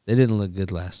they didn't look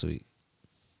good last week.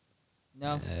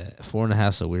 No. 4.5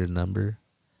 is a weird number,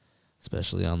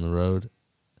 especially on the road.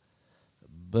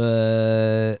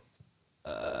 But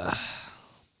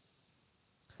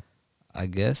I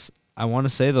guess I want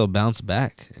to say they'll bounce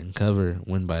back and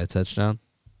win by a touchdown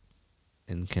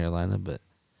in Carolina, but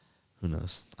who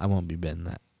knows? I won't be betting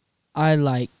that. I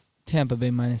like Tampa Bay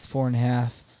minus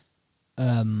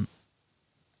 4.5.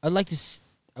 I'd like to.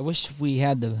 I wish we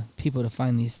had the people to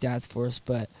find these stats for us,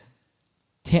 but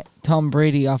Tom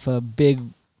Brady off a big,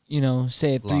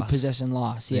 say a 3-possession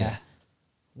loss. Yeah.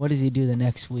 What does he do the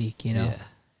next week? Yeah.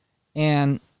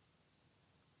 And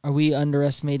are we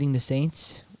underestimating the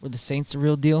Saints? Were the Saints the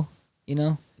real deal?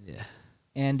 Yeah.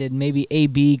 And did maybe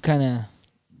AB kind of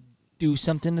do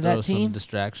something to that team? Some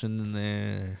distraction in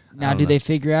there. Now, do they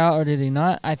figure out or do they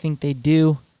not? I think they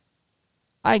do.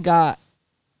 I got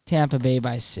Tampa Bay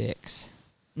by 6.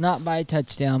 Not by a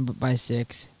touchdown, but by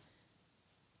 6.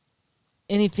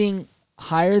 Anything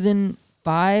higher than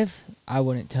 5, I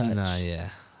wouldn't touch. Nah, yeah.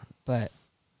 But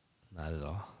not at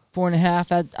all.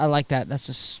 4.5, I like that. That's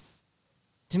just,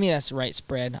 to me, that's the right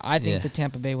spread. I think the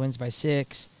Tampa Bay wins by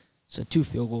 6, so 2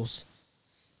 field goals.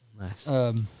 Nice.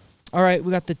 All right,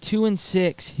 we got the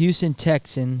 2-6 Houston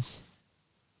Texans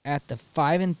at the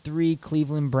 5-3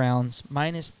 Cleveland Browns,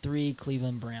 minus 3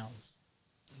 Cleveland Browns.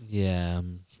 Yeah,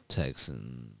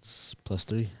 Texans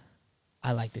 +3.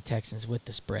 I like the Texans with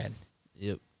the spread.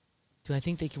 Yep. Do I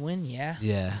think they can win? Yeah.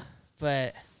 Yeah.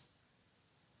 But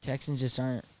Texans just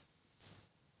aren't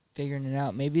figuring it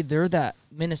out. Maybe they're that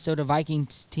Minnesota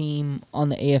Vikings team on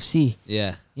the AFC.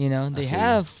 Yeah.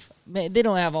 They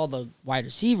don't have all the wide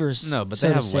receivers. No, but so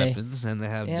they have weapons, and they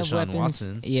have Deshaun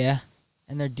Watson. Yeah.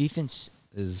 And their defense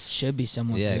should be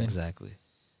somewhat good. Yeah, exactly.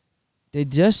 They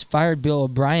just fired Bill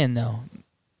O'Brien, though.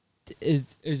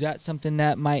 Is that something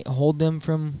that might hold them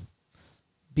from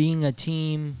being a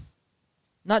team,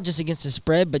 not just against the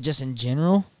spread, but just in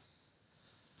general?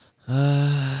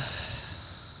 Yeah.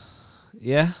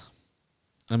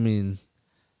 I mean,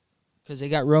 because they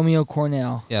got Romeo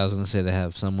Cornell. Yeah, I was gonna say they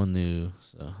have someone new.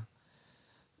 So,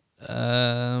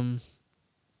 nah.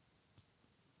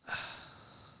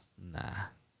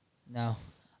 No,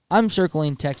 I'm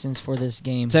circling Texans for this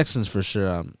game. Texans for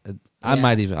sure.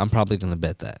 I'm probably gonna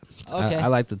bet that. Okay. I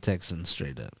like the Texans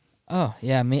straight up. Oh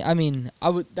yeah, I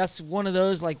would. That's one of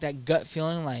those like that gut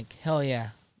feeling, like hell yeah,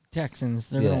 Texans.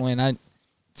 They're gonna win.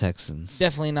 Texans.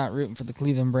 Definitely not rooting for the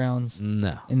Cleveland Browns.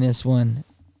 No. In this one,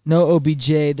 no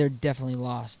OBJ. They're definitely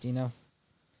lost.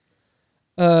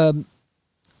 All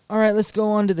right, let's go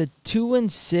on to the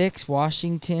 2-6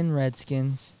 Washington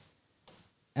Redskins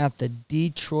at the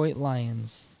Detroit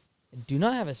Lions. I do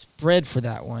not have a spread for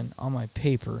that one on my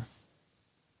paper.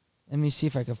 Let me see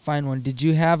if I can find one. Did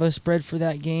you have a spread for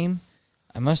that game?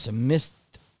 I must have miswrote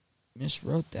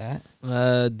that.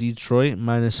 Detroit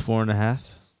 -4.5.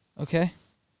 Okay.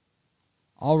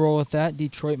 I'll roll with that.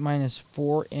 Detroit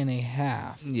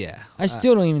 -4.5. Yeah. I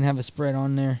still don't even have a spread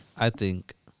on there. I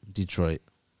think Detroit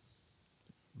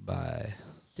by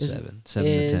 7 to 10.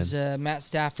 Is Matt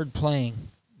Stafford playing?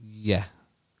 Yeah.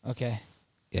 Okay.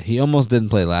 Yeah, he almost didn't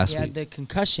play last week. He had the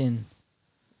concussion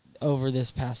over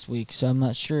this past week, so I'm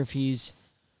not sure if he's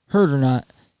hurt or not.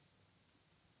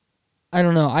 I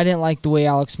don't know. I didn't like the way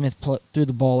Alex Smith threw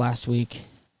the ball last week.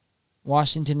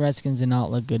 Washington Redskins did not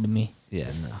look good to me.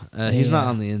 Yeah, no. He's not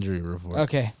on the injury report.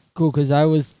 Okay, cool, because I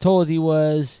was told he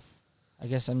was. I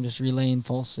guess I'm just relaying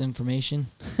false information.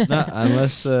 Not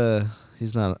unless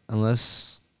he's not,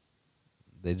 unless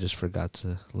they just forgot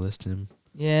to list him.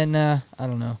 Yeah, nah, I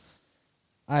don't know.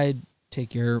 I'd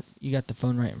take you got the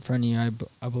phone right in front of you.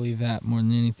 I believe that more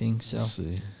than anything. So Let's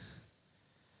see.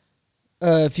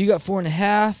 If you got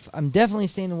 4.5, I'm definitely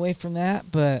staying away from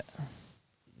that. But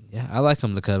yeah, I like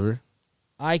him to cover.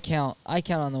 I count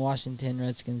on the Washington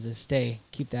Redskins to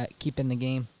keep in the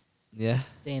game. Yeah,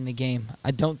 stay in the game.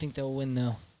 I don't think they'll win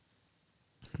though.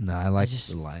 No, I like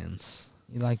the Lions.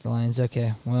 You like the Lions?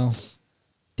 Okay, well,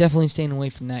 definitely staying away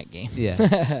from that game.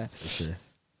 Yeah, for sure.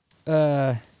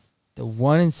 The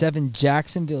 1-7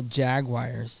 Jacksonville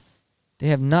Jaguars. They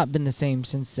have not been the same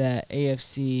since that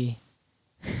AFC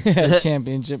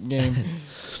championship game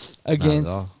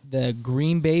against the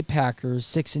Green Bay Packers,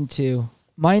 6-2,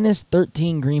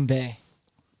 -13 Green Bay.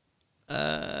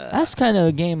 That's kind of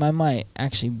a game I might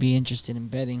actually be interested in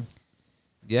betting.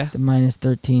 Yeah, the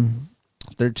 -13.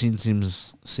 13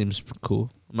 seems cool.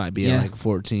 Might be at like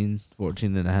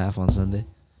 14.5 on Sunday.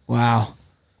 Wow.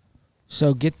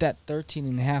 So get that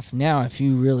 13.5 now if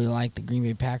you really like the Green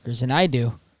Bay Packers, and I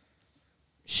do.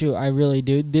 Shoot, I really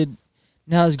do.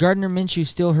 Now is Gardner Minshew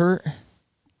still hurt?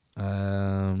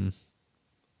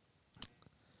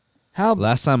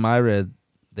 Last time I read,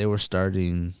 they were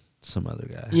starting some other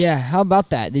guy. Yeah, how about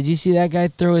that? Did you see that guy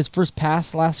throw his first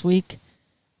pass last week?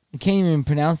 I can't even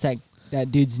pronounce that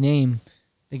dude's name.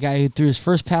 The guy who threw his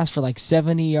first pass for like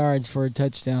 70 yards for a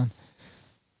touchdown.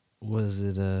 Was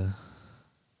it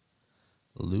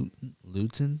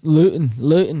Luton?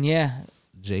 Luton, yeah.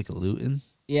 Jake Luton?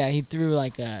 Yeah, he threw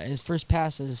like his first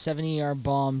pass was a 70-yard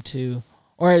bomb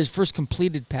or his first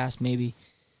completed pass maybe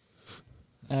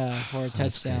for a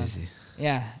touchdown. That's crazy.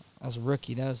 Yeah, as a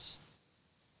rookie, that was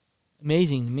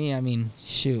amazing to me. I mean,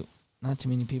 shoot, not too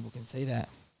many people can say that.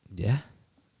 Yeah.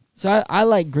 So I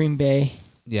like Green Bay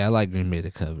Yeah, I like Green Bay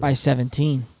to cover. by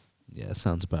 17. Yeah, that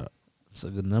sounds about. It's a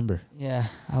good number. Yeah,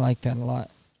 I like that a lot.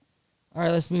 All right,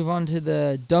 let's move on to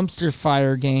the dumpster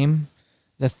fire game.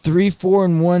 The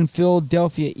 3-4-1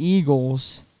 Philadelphia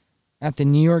Eagles at the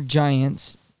New York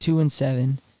Giants,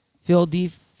 2-7.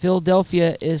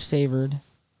 Philadelphia is favored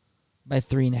by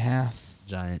 3.5.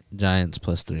 Giants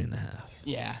plus 3.5.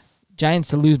 Yeah, Giants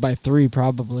to lose by 3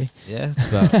 probably. Yeah, it's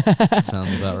about.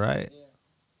 Sounds about right.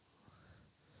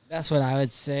 That's what I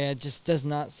would say. It just does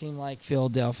not seem like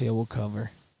Philadelphia will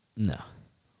cover. No.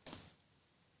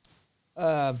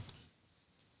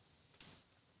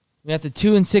 We got the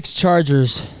 2-6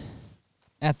 Chargers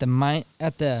at the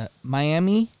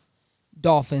Miami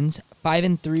Dolphins,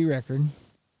 5-3 record,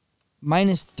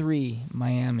 -3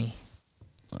 Miami.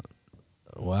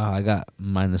 Wow, I got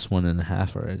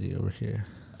 -1.5 already over here.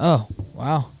 Oh,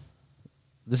 wow.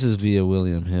 This is via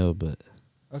William Hill, but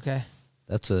Okay.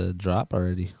 that's a drop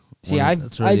already. See,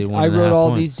 That's I already wrote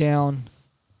all 1.5 these points. down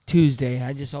Tuesday.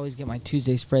 I just always get my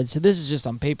Tuesday spread. So this is just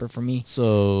on paper for me.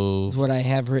 So Is what I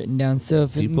have written down. So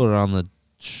if people are on the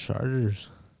Chargers,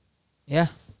 yeah,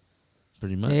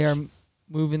 pretty much. they are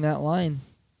moving that line.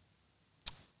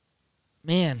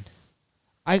 Man,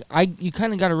 you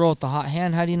kind of got to roll with the hot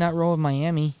hand. How do you not roll with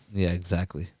Miami? Yeah,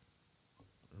 exactly.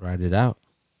 Ride it out.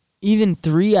 Even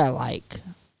 3, I like.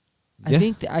 I Yeah.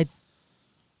 think that I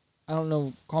don't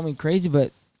know. Call me crazy,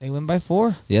 but they win by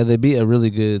 4. Yeah, they beat a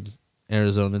really good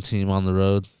Arizona team on the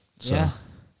road. So. Yeah.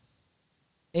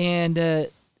 And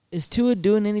is Tua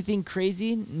doing anything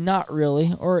crazy? Not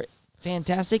really. Or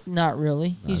fantastic? Not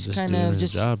really. Nah, He's just kind doing of his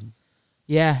just job.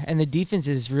 Yeah, and the defense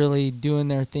is really doing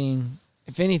their thing.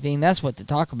 If anything, that's what to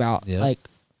talk about. Yeah. Like,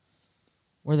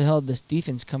 where the hell did this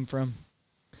defense come from?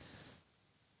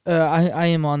 I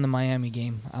am on the Miami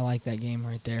game. I like that game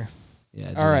right there.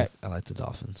 Yeah. All right. I like the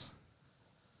Dolphins.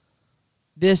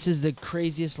 This is the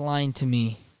craziest line to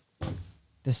me.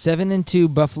 The 7-2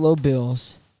 Buffalo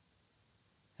Bills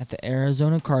at the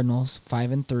Arizona Cardinals,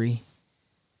 5-3.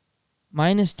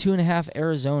 -2.5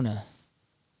 Arizona.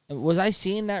 Was I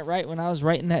seeing that right when I was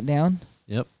writing that down?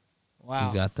 Yep. Wow.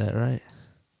 You got that right.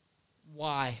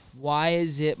 Why? Why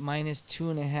is it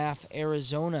 -2.5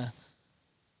 Arizona?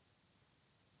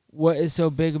 What is so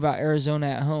big about Arizona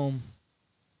at home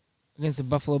against the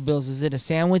Buffalo Bills? Is it a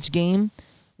sandwich game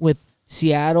with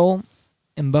Seattle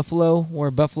and Buffalo,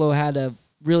 where Buffalo had to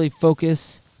really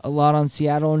focus a lot on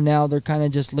Seattle, and now they're kind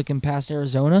of just looking past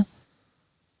Arizona?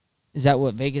 Is that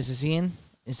what Vegas is seeing?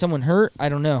 Is someone hurt? I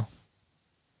don't know.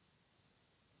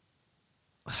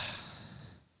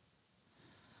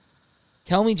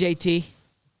 Tell me, JT.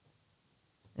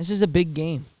 This is a big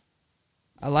game.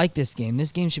 I like this game.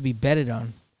 This game should be betted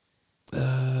on.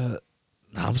 No,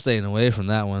 I'm staying away from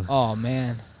that one. Oh,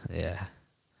 man. Yeah.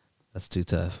 That's too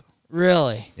tough.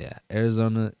 Really? Yeah.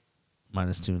 Arizona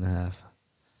 -2.5.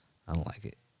 I don't like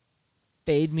it.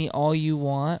 Fade me all you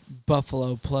want.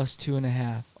 Buffalo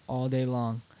 +2.5 all day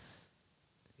long.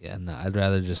 Yeah, no, I'd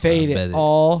rather just Fade not bet it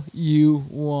all you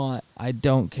want. I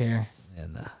don't care. Yeah,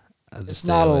 no. I'll just It's stay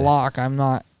not away. a lock. I'm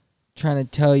not trying to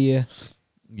tell you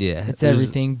Yeah. it's there's-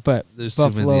 everything, but There's too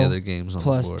Buffalo many other games on the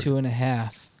board.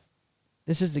 +2.5.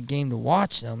 This is the game to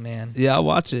watch, though, man. Yeah, I'll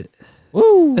watch it.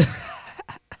 Woo!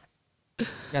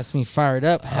 Got me fired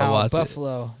up. I'll How watch it.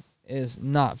 Buffalo is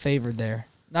not favored there.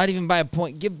 Not even by a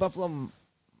point. Give Buffalo,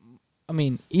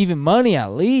 even money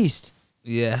at least.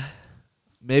 Yeah.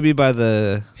 Maybe by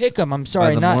the Pick them. I'm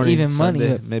sorry, the not morning, even money,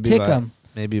 Sunday, but maybe pick by- them.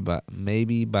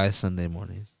 maybe by Sunday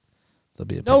morning. There'll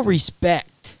be a No pick 'em.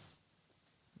 respect.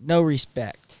 No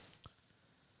respect.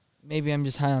 Maybe I'm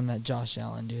just high on that Josh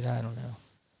Allen, dude. I don't know.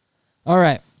 All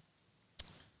right.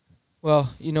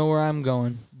 Well, you know where I'm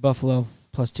going. Buffalo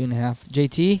 +2.5.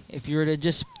 JT, if you were to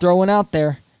just throw one out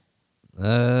there.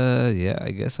 Yeah,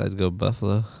 I guess I'd go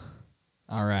Buffalo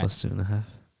All right. +2.5.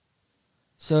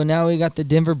 So now we got the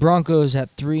Denver Broncos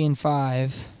at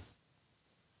 3-5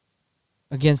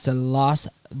 against the Las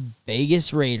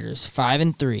Vegas Raiders,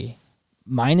 5-3.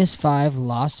 -5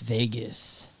 Las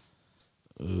Vegas.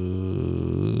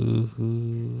 Ooh.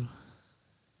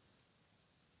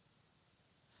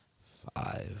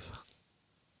 5.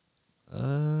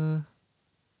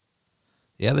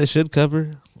 Yeah, they should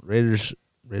cover. Raiders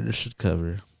should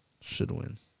cover. Should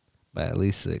win by at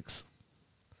least 6.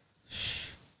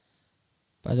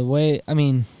 By the way, I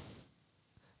mean,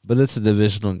 But it's a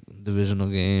divisional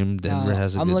game. Denver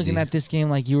has a I'm good looking D. at this game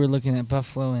like you were looking at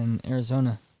Buffalo and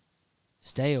Arizona.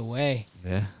 Stay away.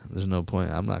 Yeah, there's no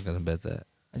point. I'm not gonna bet that.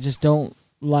 I just don't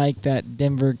like that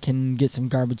Denver can get some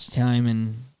garbage time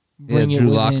and bring it Drew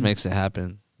within. Lock makes it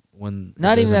happen when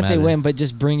Not it even doesn't that they matter. win, but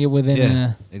just bring it within.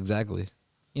 Yeah, exactly.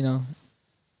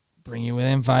 Bring it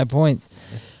within 5 points.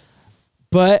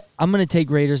 But I'm gonna take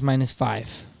Raiders -5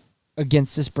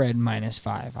 against the spread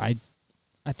 -5.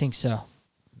 I think so.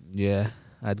 Yeah,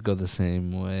 I'd go the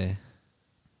same way.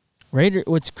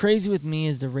 What's crazy with me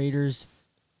is the Raiders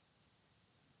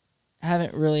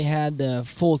haven't really had the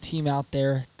full team out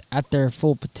there at their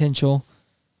full potential.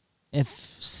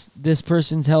 If this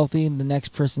person's healthy and the next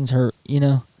person's hurt,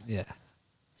 Yeah.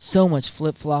 so much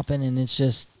flip-flopping, and it's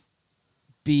just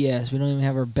BS. We don't even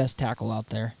have our best tackle out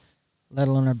there, let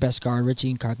alone our best guard,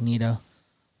 Richie Incognito.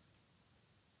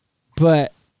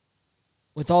 But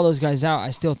with all those guys out, I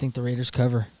still think the Raiders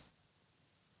cover.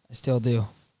 I still do.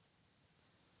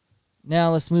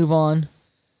 Now let's move on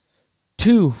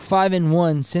to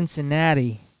 5-1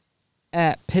 Cincinnati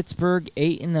at Pittsburgh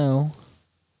 8-0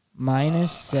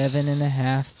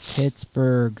 -7.5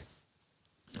 Pittsburgh.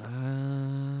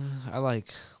 I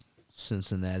like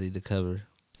Cincinnati to cover.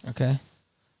 Okay.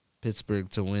 Pittsburgh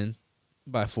to win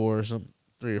by 4 or something,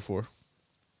 3 or 4.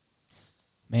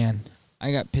 Man,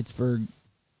 I got Pittsburgh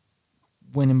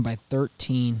winning by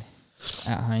 13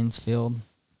 at Heinz Field.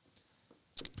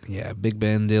 Yeah, Big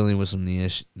Ben dealing with some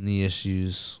knee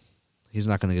issues. He's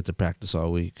not going to get to practice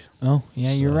all week. Oh,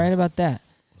 yeah, you're So, right about that.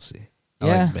 We'll see. Yeah.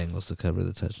 I like Bengals to cover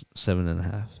the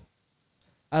 7.5.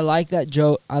 I like that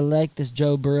Joe. I like this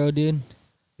Joe Burrow dude.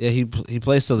 Yeah, he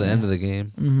plays till the end of the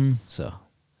game. Mm-hmm. So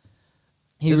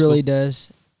He it's really cool.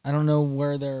 does. I don't know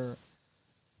where their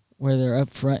up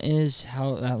front is,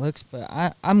 how that looks, but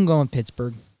I'm going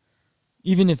Pittsburgh.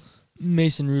 Even if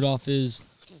Mason Rudolph is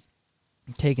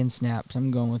taking snaps, I'm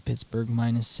going with Pittsburgh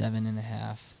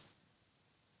 -7.5.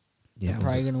 Yeah, They're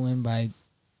probably going to win by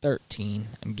 13,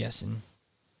 I'm guessing.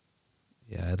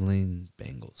 Yeah, I'd lean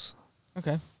Bengals.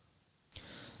 Okay.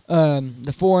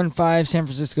 The 4-5 San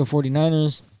Francisco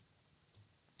 49ers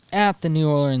at the New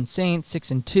Orleans Saints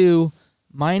 6-2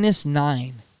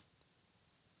 -9.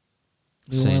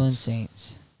 New Orleans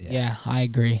Saints. Yeah, I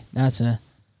agree. That's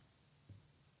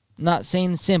not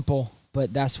saying simple,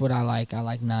 but that's what I like. I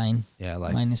like 9. Yeah, I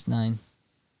like -9.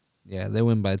 Yeah, they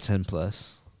win by 10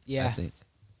 plus. Yeah. I think.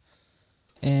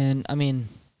 And I mean,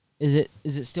 is it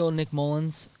still Nick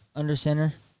Mullins under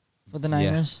center for the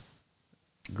Niners?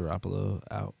 Garoppolo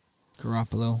out.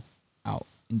 Garoppolo out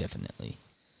indefinitely.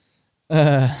 We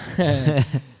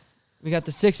got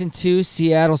the 6-2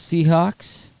 Seattle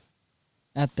Seahawks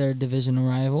at their division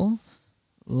rival,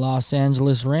 Los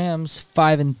Angeles Rams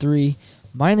 5-3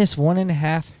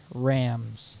 -1.5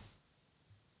 Rams.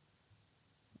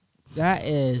 That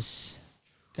is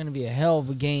gonna be a hell of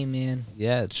a game, man.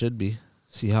 Yeah, it should be.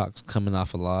 Seahawks coming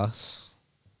off a loss.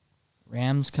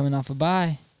 Rams coming off a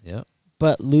bye, Yep.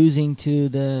 but losing to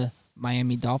the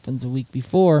Miami Dolphins a week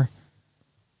before.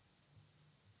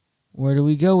 Where do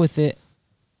we go with it?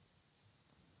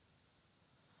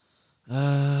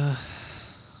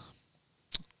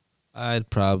 I'd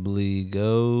probably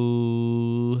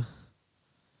go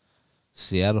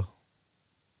Seattle.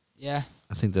 Yeah,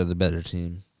 I think they're the better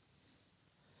team.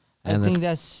 I think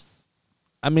that's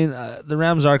the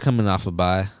Rams are coming off a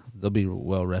bye. They'll be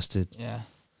well rested. yeah.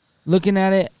 Looking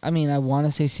at it, I mean, I want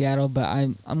to say Seattle, but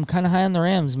I'm kind of high on the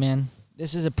Rams, man.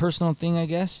 This is a personal thing, I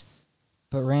guess.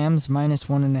 But Rams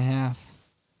 -1.5.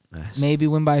 Nice. Maybe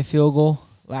win by a field goal,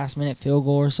 last-minute field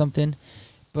goal or something.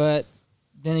 But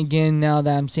then again, now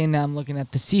that I'm saying that, I'm looking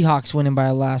at the Seahawks winning by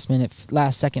a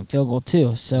last-second field goal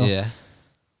too. So Yeah.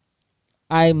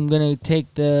 I'm going to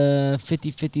take the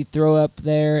 50-50 throw up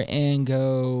there and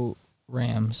go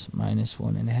Rams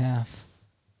 -1.5.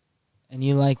 And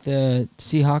you like the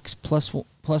Seahawks plus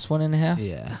 1.5?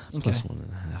 Yeah. Okay. Plus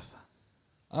 1.5.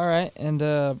 All right, and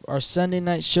our Sunday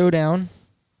night showdown.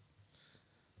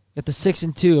 Got the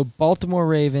 6-2 Baltimore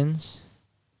Ravens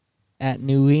at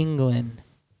New England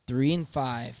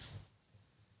 3-5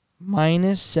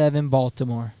 -7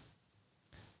 Baltimore.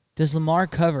 Does Lamar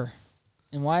cover?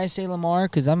 And why I say Lamar?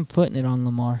 Because I'm putting it on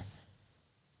Lamar.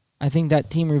 I think that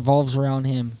team revolves around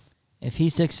him. If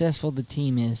he's successful, the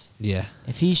team is. Yeah.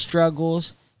 If he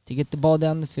struggles to get the ball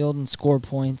down the field and score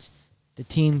points, the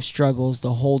team struggles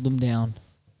to hold them down.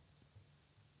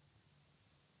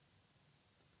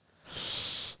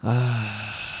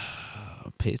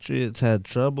 Patriots had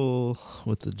trouble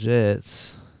with the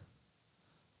Jets.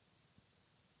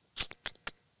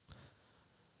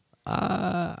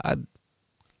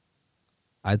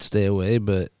 I'd stay away,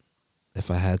 but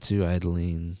if I had to, I'd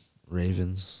lean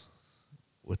Ravens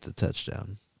with the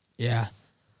touchdown. Yeah,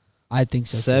 I think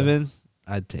so. 7, too.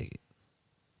 I'd take it.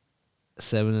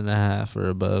 7.5 or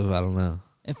above, I don't know.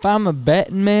 If I'm a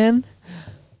betting man,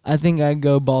 I think I'd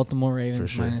go Baltimore Ravens For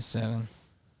sure. -7.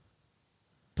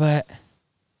 But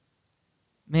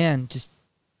man, just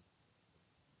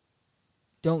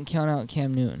don't count out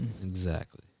Cam Newton.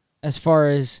 Exactly. As far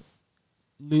as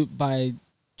loot by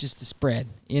just the spread,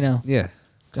 Yeah.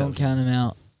 Don't count him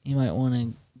out. You might want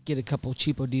to get a couple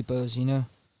cheapo depots, And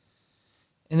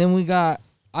then we got,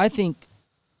 I think,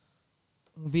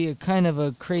 will be a kind of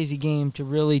a crazy game to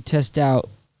really test out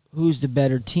who's the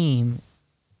better team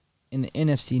in the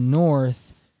NFC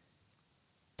North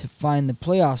to find the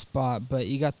playoff spot. But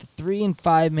you got the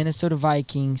 3-5 Minnesota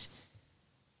Vikings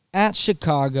at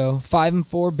Chicago,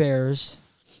 5-4 Bears.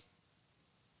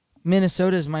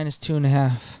 Minnesota is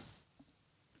 -2.5.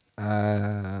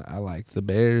 I like the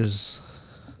Bears.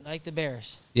 You like the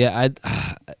Bears? Yeah,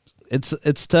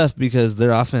 it's tough because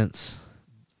their offense,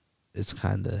 it's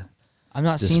kind of I'm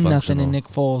not seeing nothing in dysfunctional. Nick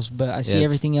Foles, but I see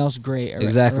everything else great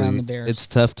exactly. around the Bears. It's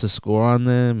tough to score on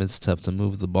them. It's tough to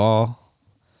move the ball.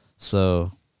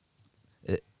 So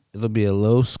it'll be a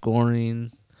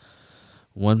low-scoring,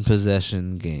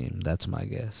 one-possession game. That's my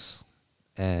guess.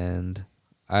 And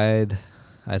I'd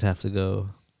have to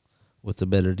go with the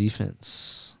better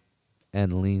defense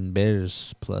and lean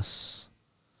Bears plus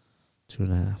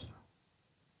 2.5.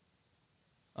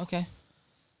 Okay.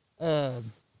 Man,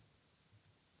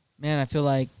 I feel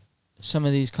like some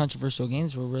of these controversial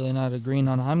games we're really not agreeing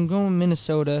on. I'm going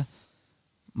Minnesota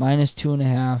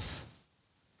 -2.5.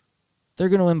 They're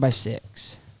going to win by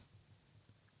 6.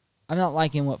 I'm not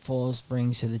liking what Foles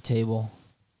brings to the table.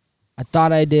 I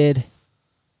thought I did.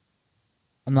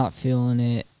 I'm not feeling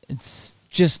it. It's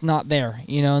just not there,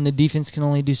 and the defense can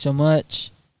only do so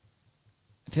much.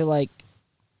 I feel like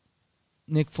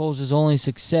Nick Foles' only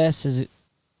success is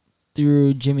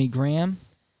through Jimmy Graham,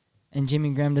 and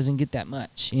Jimmy Graham doesn't get that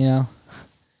much, Yeah.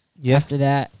 After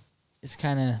that, it's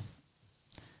kind of...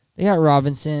 They got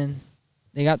Robinson.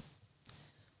 They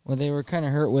were kind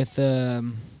of hurt with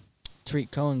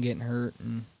Tariq Cohen getting hurt.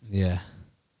 And Yeah.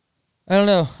 I don't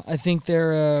know. I think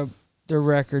their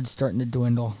record's starting to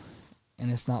dwindle,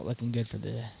 and it's not looking good for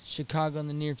the Chicago in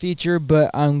the near future,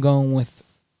 but I'm going with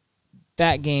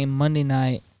that game Monday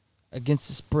night against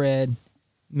the spread,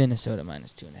 Minnesota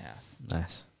 -2.5.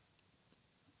 Nice.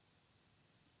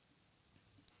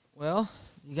 Well,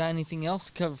 you got anything else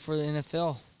to cover for the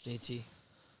NFL, JT?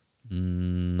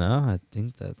 No, I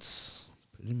think that's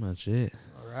pretty much it.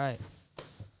 All right.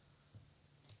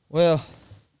 Well,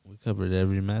 We covered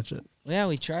every matchup. yeah,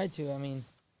 we tried to. I mean,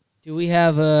 do we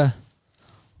have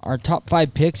our top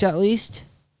 5 picks at least?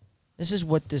 This is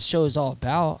what this show is all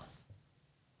about.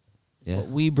 Yeah. What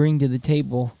we bring to the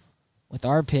table with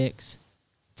our picks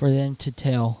for them to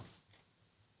tell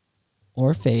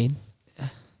or fade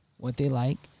what they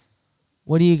like.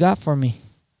 What do you got for me?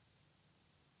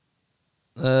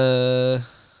 Well,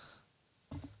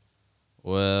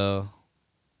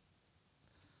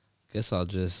 guess I'll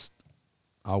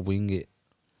wing it.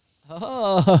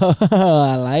 Oh,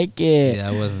 I like it. Yeah,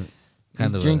 I wasn't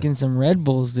He's drinking some Red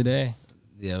Bulls today.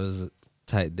 Yeah, it was a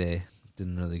tight day.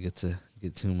 Didn't really get to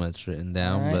get too much written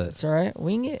down, All right, but it's all right.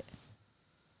 Wing it.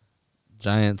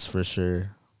 Giants for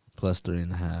sure, plus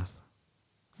 3.5.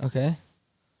 Okay.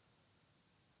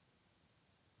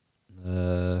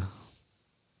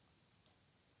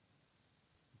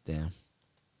 Damn.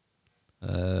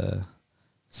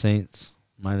 Saints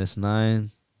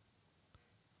 -9.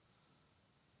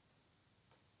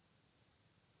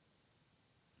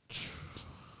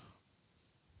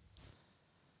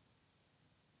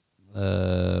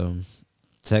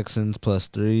 Texans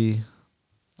 +3.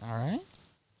 All right.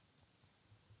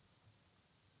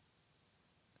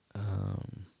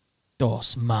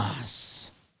 Dos más.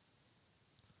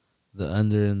 The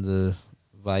under in the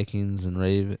Vikings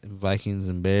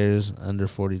and Bears under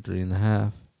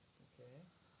 43.5.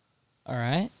 All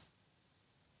right.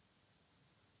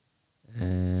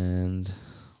 And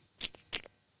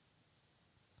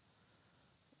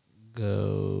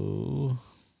go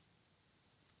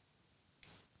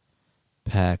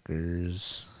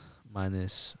Packers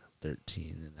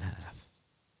 -13.5.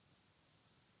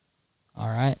 All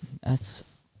right. That's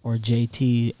for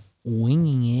JT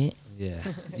winging it.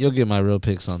 Yeah. You'll get my real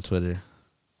picks on Twitter.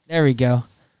 There we go.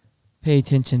 Pay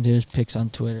attention to his picks on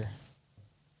Twitter.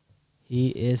 He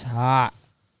is hot.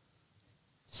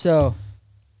 So,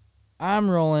 I'm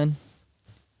rolling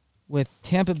with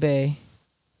Tampa Bay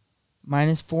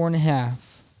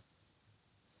 -4.5.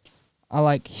 I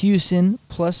like Houston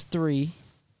 +3.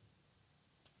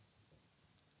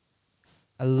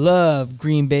 I love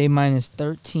Green Bay minus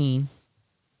 13.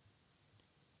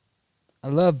 I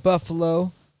love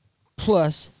Buffalo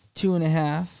plus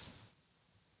 2.5.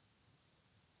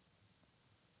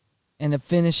 And to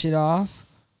finish it off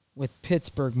with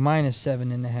Pittsburgh minus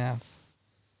 7.5.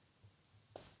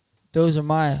 Those are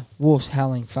my Wolves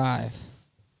howling 5.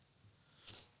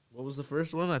 What was the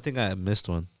first one? I think I missed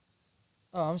one.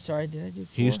 Oh, I'm sorry. Did I do 4?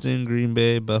 Houston, Green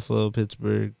Bay, Buffalo,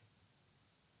 Pittsburgh,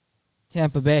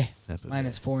 Tampa Bay Tampa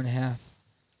minus Bay. 4.5.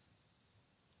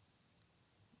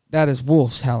 That is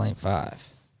Wolves howling 5.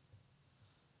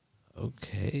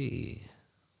 Okay.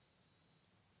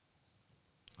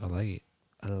 I like it.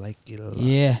 I like it a lot.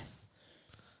 Yeah.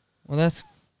 Well, is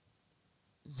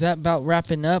that about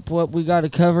wrapping up what we got to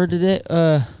cover today?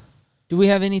 Do we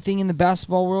have anything in the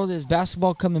basketball world? Is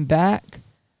basketball coming back?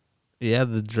 Yeah,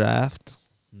 the draft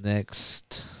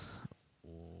next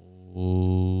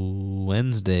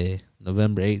Wednesday,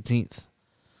 November 18th,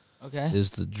 Okay.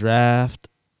 is the draft.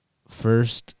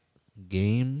 First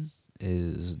game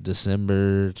is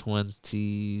December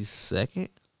 22nd,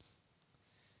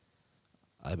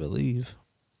 I believe.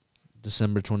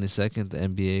 December 22nd, the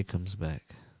NBA comes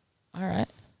back. All right.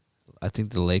 I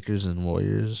think the Lakers and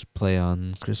Warriors play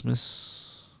on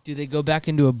Christmas. Do they go back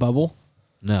into a bubble?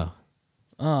 No.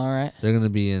 Oh, all right. They're going to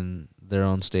be in their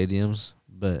own stadiums,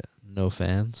 but no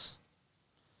fans.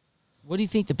 What do you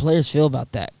think the players feel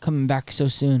about that, coming back so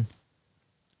soon?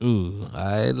 Ooh,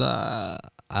 I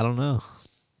don't know.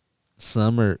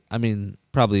 Some are,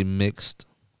 probably mixed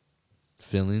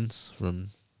feelings from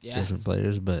different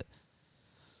players, but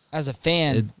As a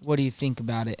fan, what do you think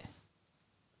about it?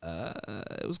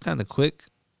 it was kind of quick.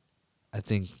 I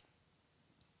think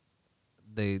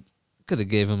they could have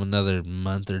gave him another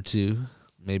month or two,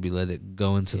 maybe let it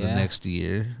go into the next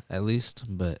year at least,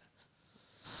 but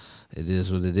it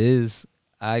is what it is.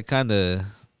 I kind of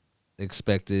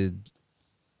expected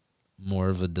more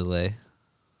of a delay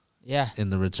in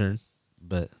the return,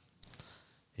 but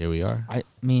here we are. I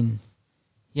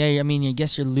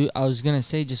guess I was going to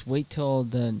say just wait till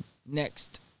the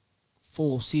next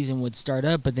full season would start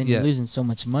up, but then you're losing so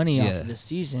much money off of this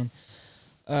season.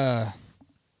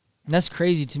 That's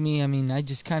crazy to me. I mean, I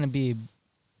just kind of be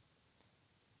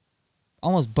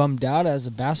almost bummed out as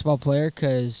a basketball player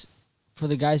because for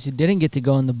the guys who didn't get to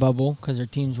go in the bubble because their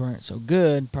teams weren't so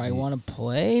good, probably want to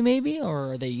play maybe,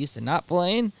 or are they used to not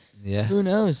playing? Yeah. Who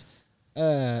knows?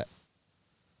 As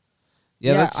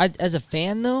a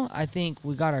fan, though, I think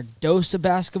we got our dose of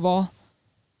basketball,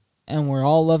 and we're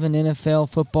all loving NFL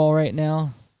football right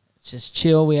now. It's just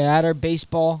chill. We had our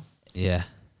baseball. Yeah.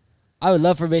 I would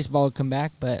love for baseball to come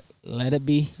back, but let it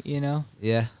be,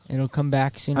 Yeah. It'll come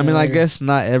back soon. I guess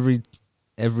not every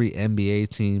NBA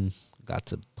team got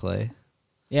to play.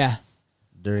 Yeah.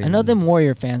 I know them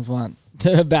Warrior fans want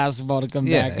the basketball to come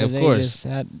back. Yeah, of they course. Just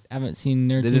haven't seen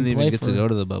their team play. They didn't even get to go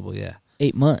to the bubble,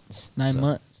 8 months, 9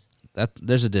 months.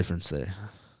 There's a difference there.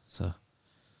 So.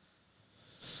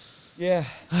 Yeah.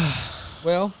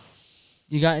 Well,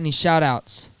 you got any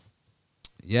shout-outs?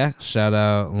 Yeah, shout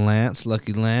out Lance,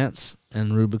 Lucky Lance,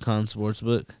 and Rubicon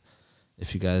Sportsbook.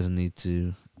 If you guys need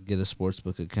to get a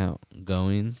sportsbook account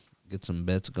going, get some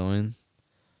bets going,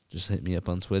 just hit me up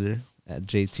on Twitter at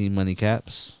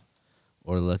JTMoneyCaps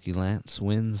or Lucky Lance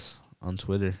Wins on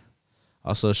Twitter.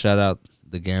 Also, shout out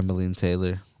the Gambling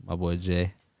Taylor, my boy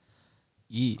Jay,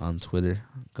 on Twitter.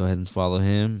 Go ahead and follow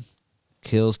him.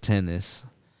 Kills tennis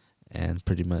and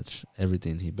pretty much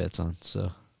everything he bets on.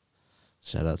 So,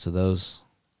 shout out to those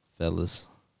fellas.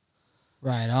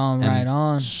 Right on, And right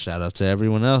on. Shout out to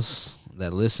everyone else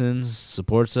that listens,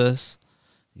 supports us.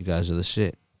 You guys are the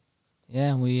shit.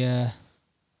 Yeah, we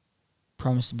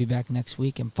promise to be back next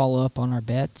week and follow up on our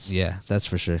bets. Yeah, that's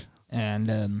for sure.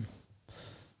 And,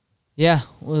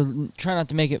 we'll try not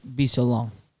to make it be so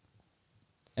long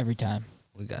every time.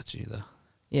 We got you, though.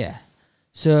 Yeah.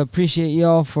 So appreciate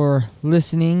y'all for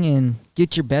listening and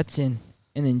get your bets in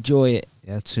and enjoy it.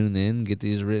 Yeah, tune in, get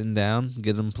these written down,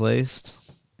 get them placed,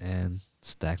 and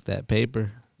stack that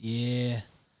paper. Yeah.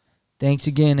 Thanks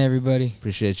again, everybody.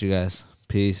 Appreciate you guys.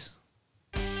 Peace.